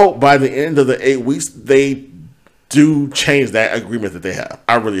do hope by the end of the 8 weeks they do change that agreement that they have.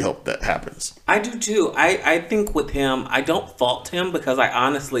 I really hope that happens. I do too. I think with him, I don't fault him because I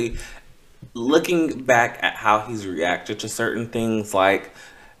honestly, looking back at how he's reacted to certain things, like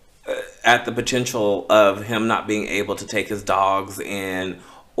at the potential of him not being able to take his dogs in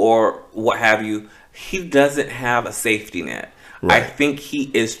or what have you, he doesn't have a safety net. Right. I think he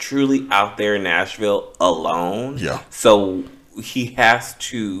is truly out there in Nashville alone. Yeah. So he has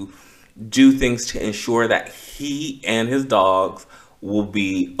to do things to ensure that he and his dogs will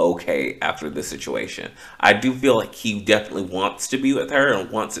be okay after this situation. I do feel like he definitely wants to be with her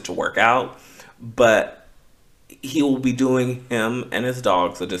and wants it to work out, but he will be doing him and his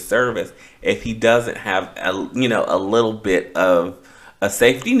dogs a disservice if he doesn't have a little bit of a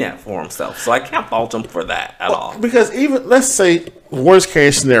safety net for himself. So I can't fault him for that at all. Because even, let's say, worst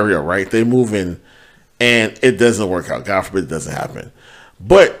case scenario, right? They move in and it doesn't work out. God forbid it doesn't happen.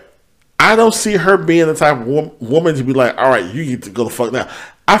 But I don't see her being the type of woman to be like, all right, you get to go the fuck now.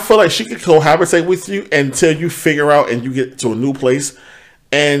 I feel like she could cohabitate with you until you figure out and you get to a new place.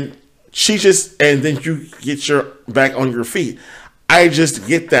 And then you get your back on your feet. I just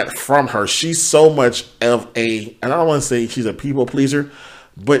get that from her. She's so much of and I don't want to say she's a people pleaser,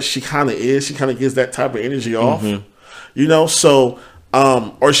 but she kind of is. She kind of gives that type of energy off, so,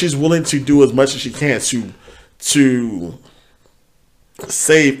 or she's willing to do as much as she can to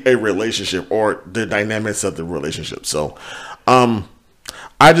save a relationship or the dynamics of the relationship. So,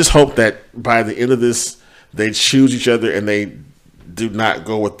 I just hope that by the end of this, they choose each other and they do not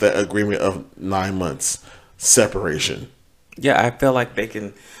go with the agreement of 9 months separation. Yeah, I feel like they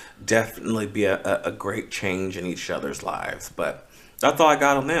can definitely be a great change in each other's lives. But that's all I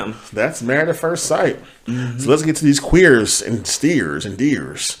got on them. That's married at first sight. So let's get to these queers and steers and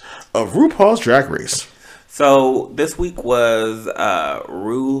deers of RuPaul's Drag Race. So this week was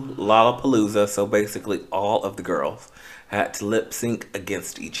Ru Lollapalooza. So basically all of the girls had to lip sync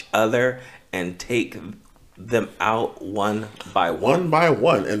against each other and take them out one by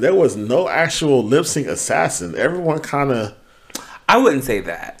one. And there was no actual lip sync assassin. Everyone kind of... I wouldn't say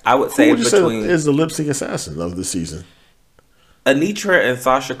that. I would say between... is the lip sync assassin of the season? Anitra and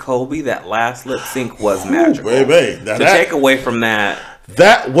Sasha Colby, that last lip sync was magical. Baby. Take away from that...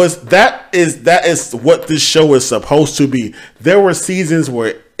 That is what this show is supposed to be. There were seasons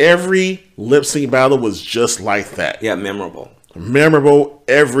where every lip sync battle was just like that. Yeah, memorable,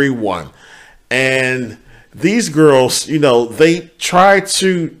 every one. And these girls, they try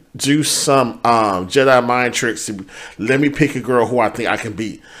to do some Jedi mind tricks to let me pick a girl who I think I can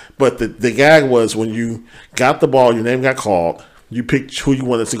beat. But the gag was when you got the ball, your name got called, you picked who you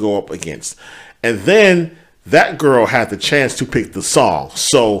wanted to go up against. And then that girl had the chance to pick the song.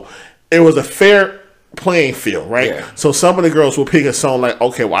 So it was a fair playing field, right? Yeah. So some of the girls will pick a song like,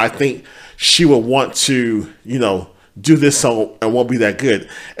 okay, well, I think she would want to, do this song and won't be that good.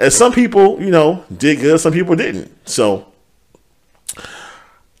 And some people, did good, some people didn't. So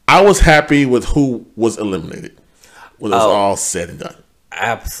I was happy with who was eliminated when it was all said and done.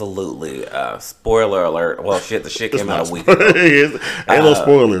 Absolutely. Spoiler alert. Well, the shit came out a week ago. Ain't no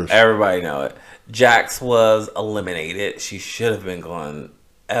spoilers. Everybody know it. Jax was eliminated. She should have been gone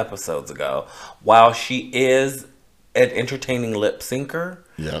episodes ago. While she is an entertaining lip syncer,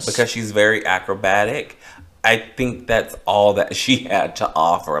 yes, because she's very acrobatic, I think that's all that she had to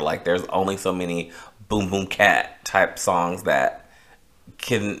offer. Like, there's only so many Boom Boom Cat type songs that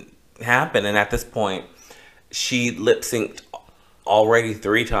can happen. And at this point, she lip synced already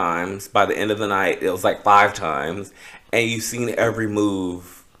 3 times. By the end of the night, it was like 5 times. And you've seen every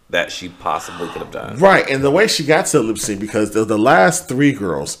move that she possibly could have done. Right. And the way she got to lip sync, because the last 3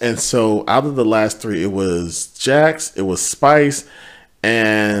 girls. And so out of the last 3, it was Jax, it was Spice,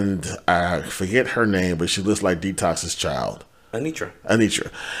 and I forget her name, but she looks like Detox's child. Anitra.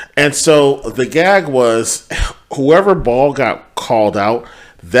 And so the gag was whoever ball got called out,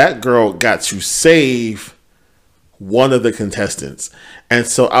 that girl got to save one of the contestants. And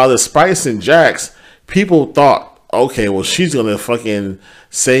so out of Spice and Jax, people thought, okay, well, she's going to fucking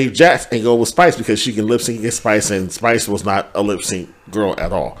save Jax and go with Spice because she can lip sync against Spice, and Spice was not a lip sync girl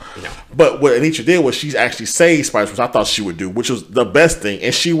at all. No. But what Anitra did was she actually saved Spice, which I thought she would do, which was the best thing,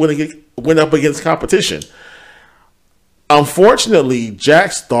 and she went up against competition. Unfortunately,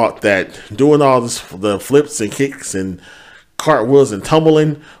 Jax thought that doing all this, the flips and kicks and cartwheels and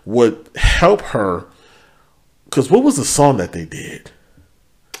tumbling would help her. Because what was the song that they did?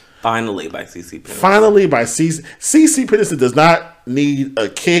 Finally by CeCe Peniston. CeCe Peniston does not need a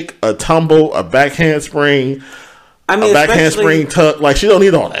kick, a tumble, a back handspring, a back handspring tuck. Like, she don't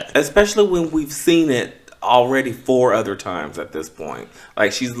need all that. Especially when we've seen it already 4 other times at this point.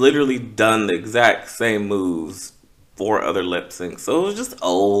 Like, she's literally done the exact same moves 4 other lip syncs. So it was just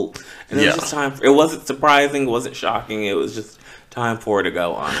old. And it was just time. It wasn't surprising. It wasn't shocking. It was just time for her to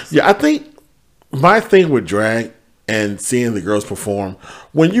go, honestly. Yeah, I think my thing with drag and seeing the girls perform,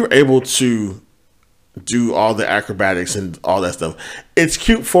 when you're able to do all the acrobatics and all that stuff, it's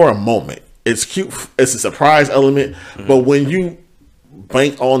cute for a moment. It's cute. It's a surprise element. Mm-hmm. But when you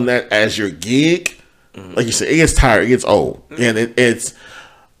bank on that as your gig, like you said, it gets tired. It gets old. Mm-hmm. And it's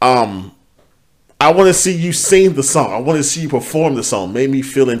I want to see you sing the song. I want to see you perform the song. Made me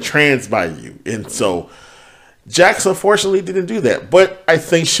feel entranced by you. And so Jax unfortunately didn't do that. But I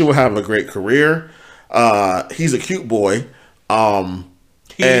think she will have a great career. He's a cute boy.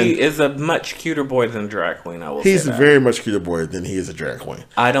 He is a much cuter boy than a drag queen, I will say he's that. a very much cuter boy than he is a drag queen.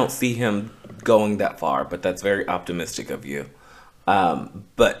 I don't see him going that far, but that's very optimistic of you.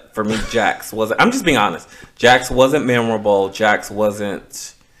 But for me, Jax wasn't... I'm just being honest. Jax wasn't memorable. Jax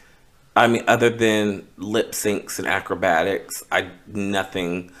wasn't... I mean, other than lip syncs and acrobatics,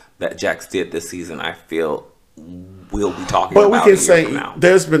 nothing that Jax did this season, I feel, we'll be talking about. But we can say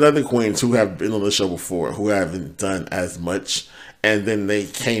there's been other queens who have been on the show before who haven't done as much, and then they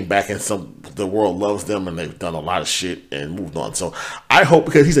came back and the world loves them and they've done a lot of shit and moved on. So I hope,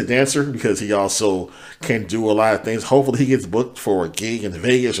 because he's a dancer, because he also can do a lot of things, hopefully he gets booked for a gig in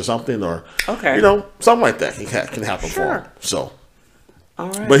Vegas or something, or something like that can happen for him. So. All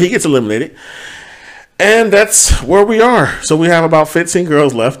right. But he gets eliminated. And that's where we are. So we have about 15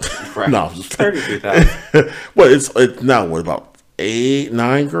 girls left. Right. No, 32,000. Well, it's now what, about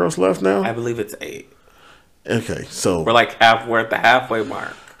 9 girls left now? I believe it's 8. Okay, so we're like we're at the halfway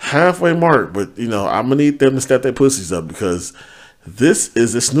mark. Halfway mark, but I'm gonna need them to step their pussies up, because this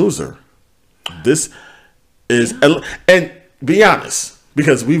is a snoozer. This is and be honest,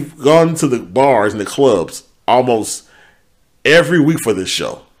 because we've gone to the bars and the clubs almost every week for this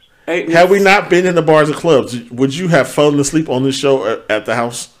show. Had we not been in the bars and clubs, would you have fallen asleep on this show at the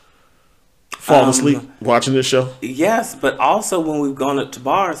house? Fallen asleep watching this show? Yes, but also when we've gone up to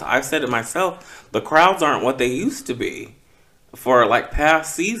bars, I've said it myself, the crowds aren't what they used to be for like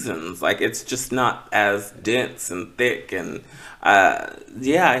past seasons. Like, it's just not as dense and thick, and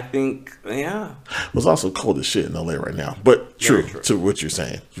I think it was also cold as shit in LA right now. But true to what you're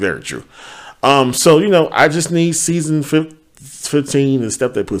saying. Very true. So I just need season 15 and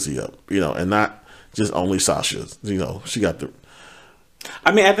step that pussy up, and not just only Sasha's. She got the...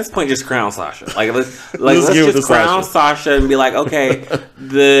 I mean, at this point, just crown Sasha. Let's just crown Sasha and be like, okay,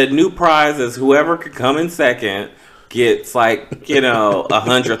 the new prize is whoever could come in second gets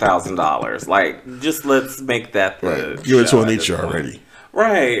 $100,000. Like, just let's make that the right. Give it to Anitra already.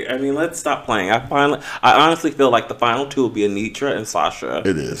 Right. I mean, let's stop playing. I honestly feel like the final 2 will be Anitra and Sasha.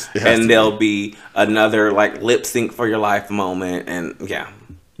 It is. And there'll be another lip sync for your life moment, and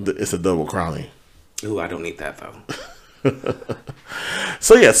it's a double crowning. Ooh, I don't need that though.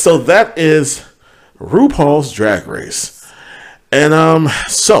 So that is RuPaul's Drag Race. And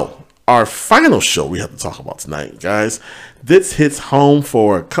so our final show we have to talk about tonight, guys. This hits home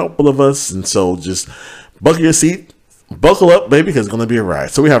for a couple of us, and so just buckle your seat. Buckle up, baby, because it's going to be a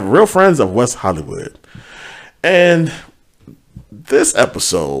ride. So we have Real Friends of West Hollywood. And this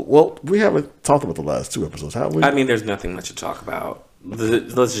episode, well, we haven't talked about the last 2 episodes, have we? I mean, there's nothing much to talk about.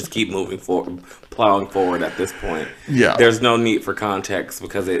 Let's just keep moving forward, plowing forward at this point. Yeah. There's no need for context,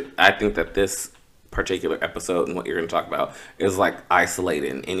 because I think that this particular episode and what you're going to talk about is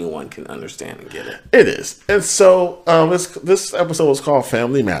isolated and anyone can understand and get it. It is. And so this episode was called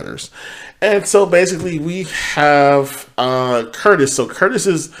Family Matters. And so basically we have Curtis. So Curtis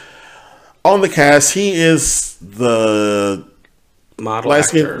is on the cast. He is the model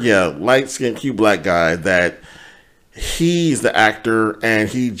light-skinned cute black guy that he's the actor, and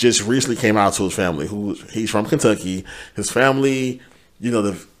he just recently came out to his family. He's from Kentucky. His family,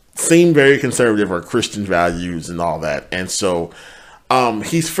 seem very conservative or Christian values and all that. And so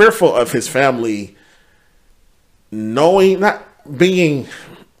he's fearful of his family not being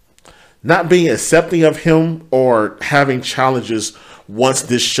accepting of him, or having challenges once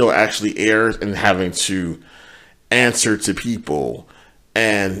this show actually airs and having to answer to people.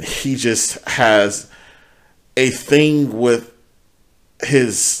 And he just has a thing with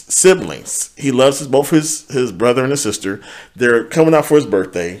his siblings. He loves both his brother and his sister. They're coming out for his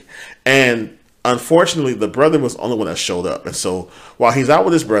birthday, and unfortunately the brother was the only one that showed up. And so while he's out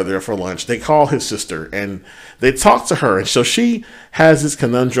with his brother for lunch, they call his sister and they talk to her. And so she has this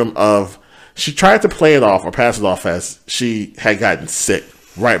conundrum of, she tried to play it off or pass it off as she had gotten sick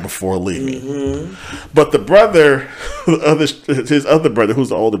right before leaving. Mm-hmm. But the brother, his other brother, who's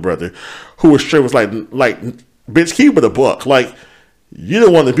the older brother, who was straight, was like, bitch, keep it a buck. Like, you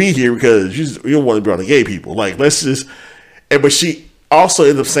don't want to be here because you don't want to be around the gay people. Like, let's just... But she also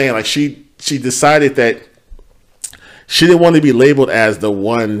ended up saying, she decided that she didn't want to be labeled as the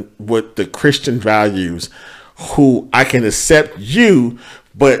one with the Christian values who I can accept you,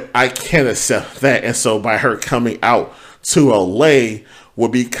 but I can't accept that. And so by her coming out to LA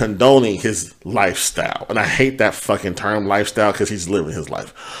would be condoning his lifestyle. And I hate that fucking term, lifestyle, because he's living his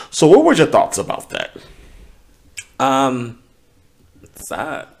life. So what were your thoughts about that? It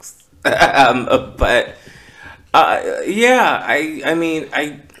sucks. But yeah, I mean,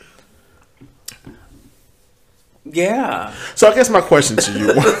 yeah. So I guess my question to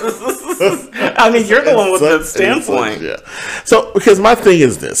you, I mean, you're the one with the standpoint. Yeah. So, because my thing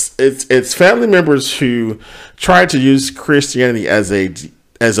is this: it's family members who try to use Christianity as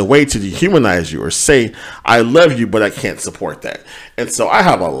a way to dehumanize you or say, I love you, but I can't support that. And so I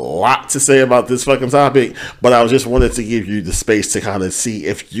have a lot to say about this fucking topic, but I just wanted to give you the space to kind of see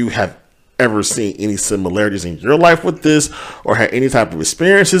if you have ever seen any similarities in your life with this or had any type of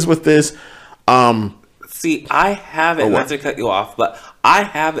experiences with this. See, I haven't, not to cut you off, but I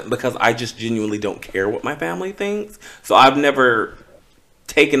haven't because I just genuinely don't care what my family thinks. So I've never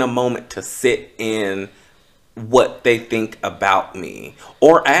taken a moment to sit in what they think about me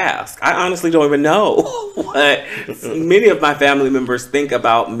or ask. I honestly don't even know what many of my family members think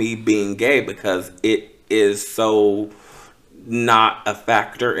about me being gay because it is so not a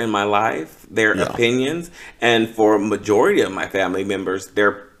factor in my life, their opinions, and for a majority of my family members,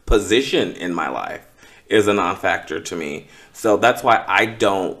 their position in my life is a non-factor to me. So that's why I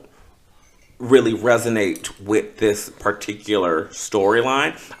don't really resonate with this particular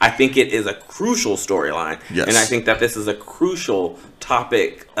storyline. I think it is a crucial storyline. Yes. And I think that this is a crucial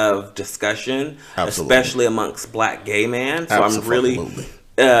topic of discussion, especially amongst Black gay men. So I'm really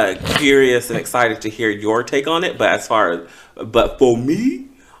curious and excited to hear your take on it. But but for me,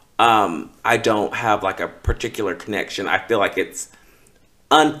 I don't have like a particular connection. I feel like it's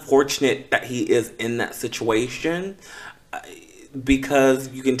unfortunate that he is in that situation, because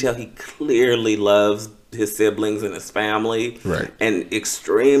you can tell he clearly loves his siblings and his family, right, and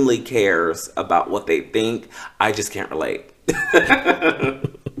extremely cares about what they think. I just can't relate.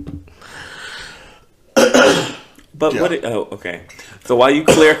 But okay. So while you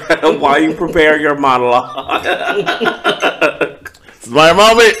prepare your monologue, it's my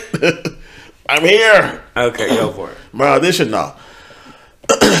moment. I'm here. Okay, go for it. My audition now.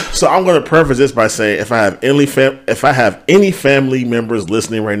 So I'm going to preface this by saying, if I have any family members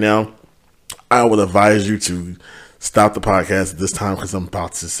listening right now, I would advise you to stop the podcast at this time, because I'm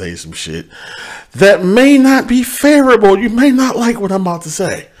about to say some shit that may not be favorable. You may not like what I'm about to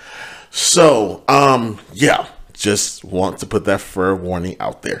say. So, just want to put that fair warning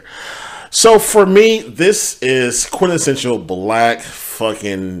out there. So for me, this is quintessential Black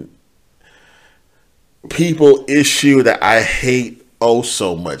fucking people issue that I hate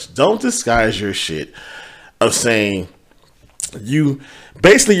so much. Don't disguise your shit of saying you're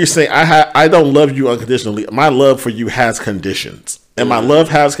saying I don't love you unconditionally. My love for you has conditions, and my love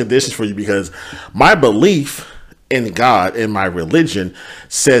has conditions for you because my belief in God and my religion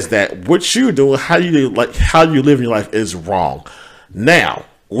says that what you're doing, how you live your life, is wrong. Now,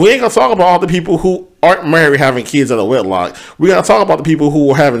 we ain't gonna talk about all the people who aren't married having kids out of wedlock. We're gonna talk about the people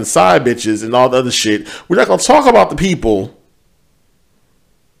who are having side bitches and all the other shit. We're not gonna talk about the people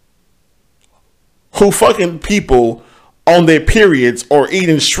who fucking people on their periods or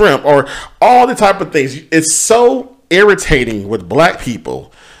eating shrimp or all the type of things. It's so irritating with Black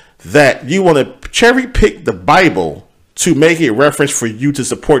people that you want to cherry pick the Bible to make a reference for you to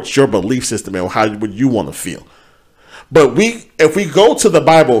support your belief system and what you want to feel. But if we go to the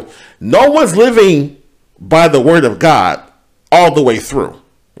Bible, no one's living by the word of God all the way through.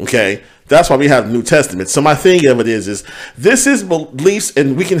 Okay, that's why we have the New Testament. So my thing of it is this is beliefs,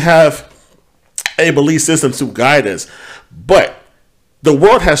 and we can have a belief system to guide us, but the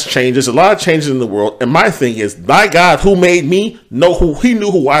world has changed. There's a lot of changes in the world, and my thing is, my God who made me he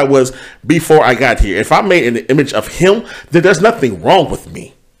knew who I was before I got here. If I made an image of him, then there's nothing wrong with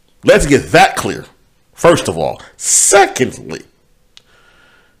me. Let's get that clear, first of all. Secondly,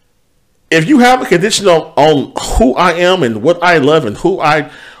 if you have a condition on who I am and what I love and who I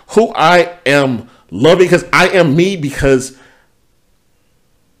am loving, because I am me, because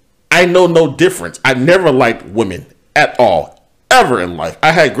I know no difference. I never liked women at all, ever in life.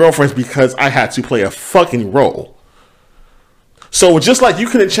 I had girlfriends because I had to play a fucking role. So just like you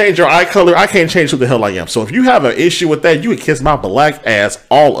couldn't change your eye color, I can't change who the hell I am. So if you have an issue with that, you would kiss my Black ass,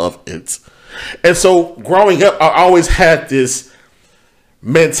 all of it. And so growing up, I always had this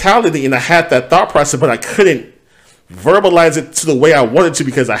mentality and I had that thought process, but I couldn't verbalize it to the way I wanted to,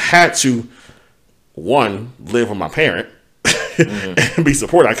 because I had to, one, live with my parent, and be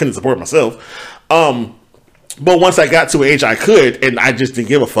supported. I couldn't support myself. But once I got to an age I could, and I just didn't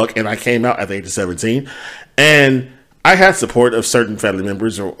give a fuck, and I came out at the age of 17, and I had support of certain family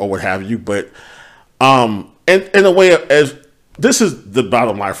members or what have you. But and in a way, as this is the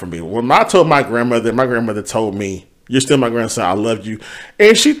bottom line for me. When I told my grandmother told me, "You're still my grandson. I love you,"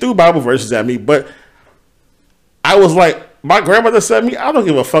 and she threw Bible verses at me. But I was like, my grandmother said to me, I don't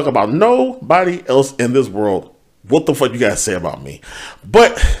give a fuck about nobody else in this world. What the fuck you guys say about me?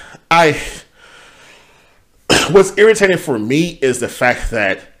 But what's irritating for me is the fact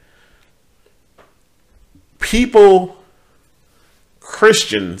that people,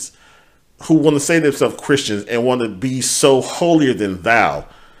 Christians, who want to say themselves Christians and want to be so holier than thou,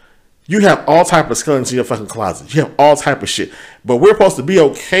 you have all type of skeletons in your fucking closet. You have all type of shit. But we're supposed to be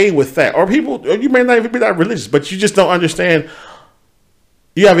okay with that. Or people, or you may not even be that religious, but you just don't understand.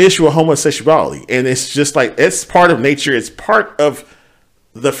 You have an issue with homosexuality. And it's just like, it's part of nature. It's part of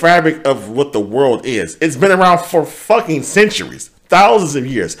the fabric of what the world is. It's been around for fucking centuries, thousands of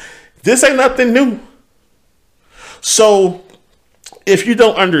years. This ain't nothing new. So if you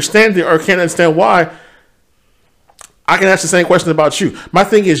don't understand it or can't understand why, I can ask the same question about you. My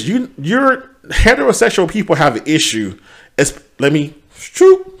thing is, you're heterosexual people have an issue. Let me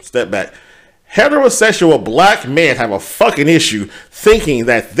step back. Heterosexual black men have a fucking issue thinking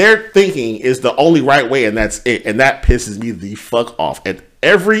that their thinking is the only right way, and that's it. And that pisses me the fuck off. And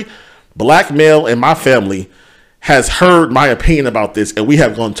every black male in my family has heard my opinion about this, and we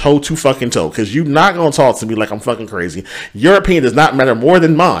have gone toe to fucking toe. Because you're not going to talk to me like I'm fucking crazy. Your opinion does not matter more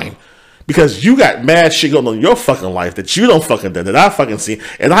than mine. Because you got mad shit going on in your fucking life that you don't fucking do, that I fucking see.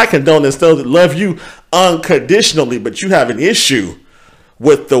 And I condone and still love you unconditionally, but you have an issue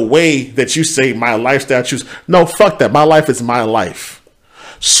with the way that you say my lifestyle choose. No, fuck that. My life is my life.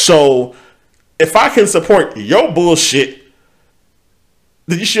 So if I can support your bullshit,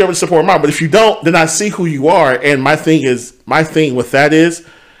 then you should be able to support mine. But if you don't, then I see who you are. And my thing with that is,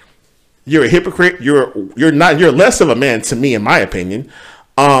 you're a hypocrite. You're less of a man to me, in my opinion.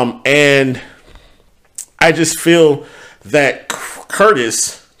 And I just feel that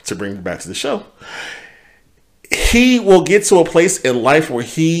Curtis, to bring me back to the show, he will get to a place in life where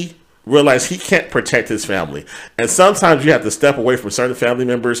he realizes he can't protect his family. And sometimes you have to step away from certain family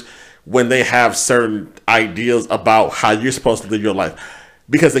members when they have certain ideas about how you're supposed to live your life.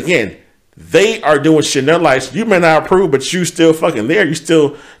 Because again, they are doing shit in their lives you may not approve, but you still fucking there. You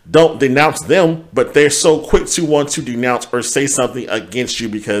still don't denounce them, but they're so quick to want to denounce or say something against you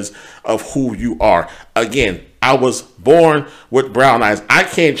because of who you are. Again, I was born with brown eyes. I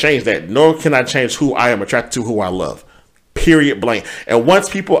can't change that, nor can I change who I am attracted to, who I love. Period blank. And once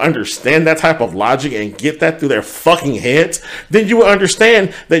people understand that type of logic and get that through their fucking heads, then you will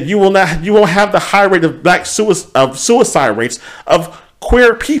understand that you won't have the high rate of suicide rates of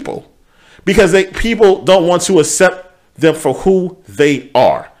queer people. Because people don't want to accept them for who they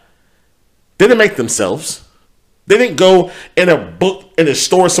are. They didn't make themselves. They didn't go in a book in a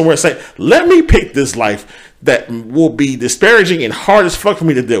store somewhere and say, let me pick this life that will be disparaging and hard as fuck for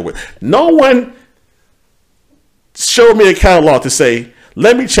me to deal with. No one showed me a catalog to say,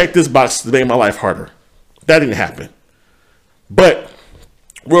 let me check this box to make my life harder. That didn't happen. But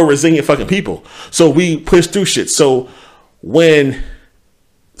we're resilient fucking people. So we push through shit. So when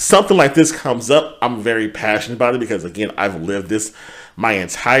something like this comes up, I'm very passionate about it because, again, I've lived this my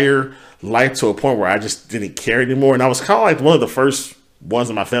entire life to a point where I just didn't care anymore. And I was kind of like one of the first ones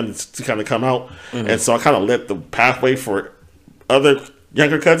in my family to kind of come out. Mm-hmm. And so I kind of let the pathway for other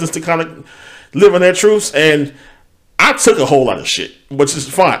younger cousins to kind of live in their truths. And I took a whole lot of shit, which is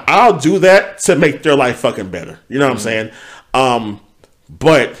fine. I'll do that to make their life fucking better. You know what I'm saying?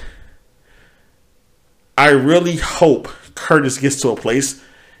 But I really hope Curtis gets to a place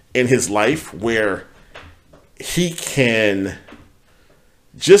in his life where he can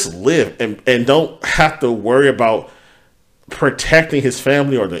just live and don't have to worry about protecting his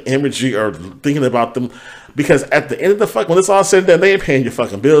family or the imagery or thinking about them. Because at the end of the fuck, when it's all said and done, they ain't paying your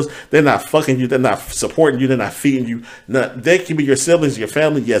fucking bills. They're not fucking you. They're not supporting you. They're not feeding you. They can be your siblings, your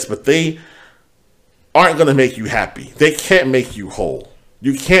family, yes, but they aren't going to make you happy. They can't make you whole.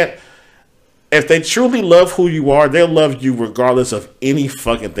 You can't. If they truly love who you are, they'll love you regardless of any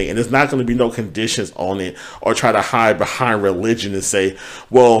fucking thing. And there's not going to be no conditions on it or try to hide behind religion and say,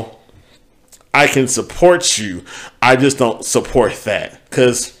 well, I can support you. I just don't support that.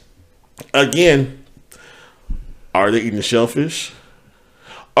 Because, again, are they eating shellfish?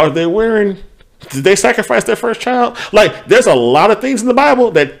 Are they did they sacrifice their first child? Like, there's a lot of things in the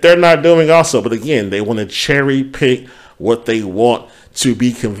Bible that they're not doing also. But again, they want to cherry pick what they want to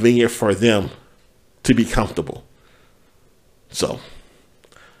be convenient for them to be comfortable. So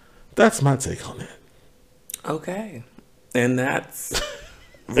that's my take on that. Okay. And that's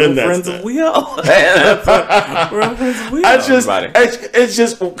Real Friends of WEHO. Real Friends of WEHO. It's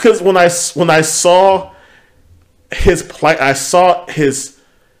just because when I saw his plight, I saw the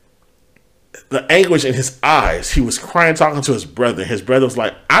anguish in his eyes. He was crying, talking to his brother. His brother was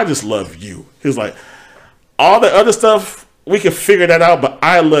like, I just love you. He was like, all the other stuff, we can figure that out, but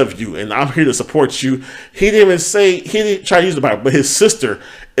I love you, and I'm here to support you. He didn't try to use the Bible, but his sister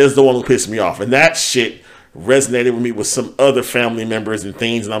is the one who pissed me off, and that shit resonated with me with some other family members and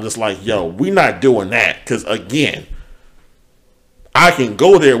things. And I'm just like, yo, we not doing that. Because again, I can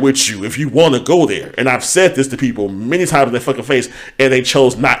go there with you if you want to go there. And I've said this to people many times in their fucking face, and they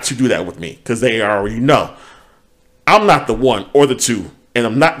chose not to do that with me because they already know I'm not the one or the two, and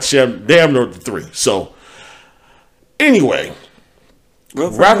I'm not damn nor the three. So anyway,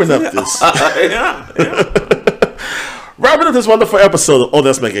 wrapping up this. Wrapping up this wonderful episode of Oh,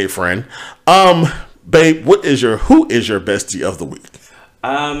 That's My Gay Friend. Babe, who is your bestie of the week?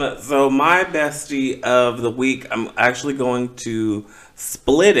 So my bestie of the week, I'm actually going to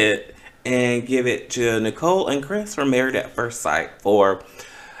split it and give it to Nicole and Chris from Married at First Sight for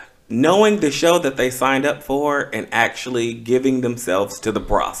knowing the show that they signed up for and actually giving themselves to the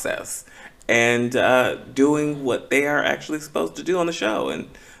process and doing what they are actually supposed to do on the show. And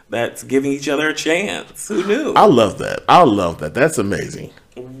that's giving each other a chance. Who knew? I love that. That's amazing.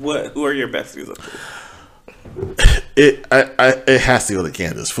 Who are your besties of the week? It has to go to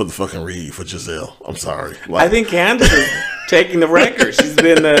Candace for the fucking read for Gizelle. I'm sorry. I think Candace is taking the record. She's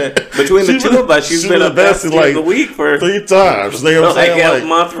been between the two of us. She's been the bestie of the week for 3 times. You know what I'm saying? A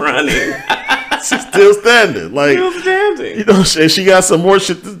month running. She's still standing. Still standing. You know, she got some more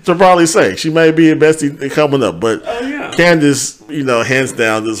shit to probably say. She may be a bestie coming up, but Candace, hands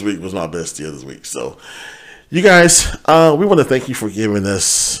down, this week was my bestie of this week. So, you guys, we want to thank you for giving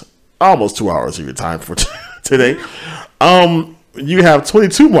us almost 2 hours of your time for today. You have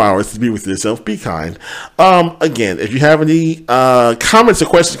 22 more hours to be with yourself. Be kind. Again, if you have any comments or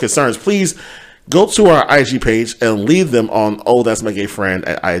questions, concerns, please go to our IG page and leave them on Oh That's My Gay Friend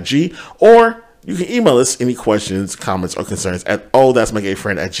at IG, or you can email us any questions, comments, or concerns at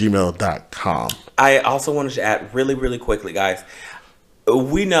ohthat'smygayfriend@gmail.com. I also wanted to add really, really quickly, guys.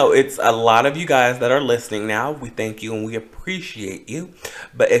 We know it's a lot of you guys that are listening now. We thank you and we appreciate you.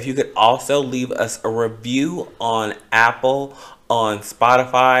 But if you could also leave us a review on Apple, on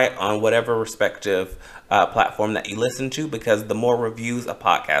Spotify, on whatever respective platform that you listen to, because the more reviews a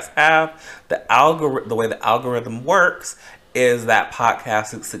podcast have, the way the algorithm works is that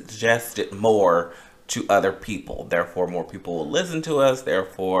podcast is suggested more to other people. Therefore, more people will listen to us.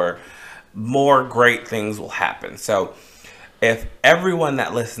 Therefore, more great things will happen. So if everyone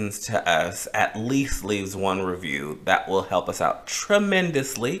that listens to us at least leaves one review, that will help us out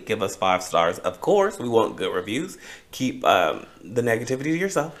tremendously. Give us 5 stars. Of course, we want good reviews. Keep the negativity to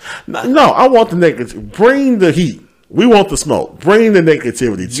yourself. No, I want the negative. Bring the heat. We want the smoke. Bring the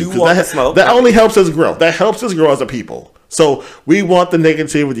negativity too. You want the smoke? That only helps us grow. That helps us grow as a people. So we want the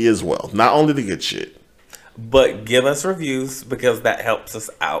negativity as well, not only the good shit. But give us reviews because that helps us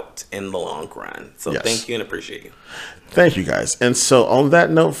out in the long run. So Thank you and appreciate you. Thank you, guys. And so on that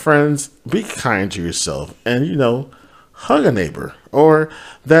note, friends, be kind to yourself and, hug a neighbor or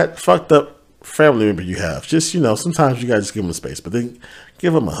that fucked up family member you have. Just, sometimes you guys just give them a space, but then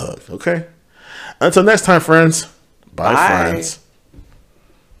give them a hug, okay? Until next time, friends. Bye. Friends.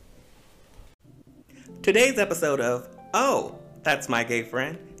 Today's episode of Oh, That's My Gay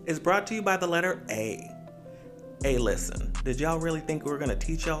Friend is brought to you by the letter A. Hey, listen, did y'all really think we were going to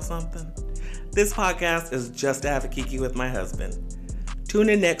teach y'all something? This podcast is just to have a kiki with my husband. Tune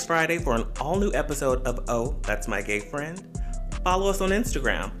in next Friday for an all-new episode of Oh, That's My Gay Friend. Follow us on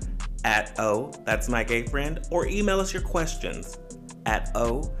Instagram at Oh, That's My Gay Friend, or email us your questions at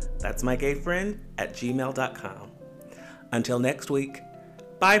OhThat'sMyGayFriend@gmail.com. Until next week,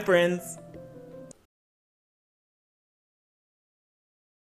 bye, friends.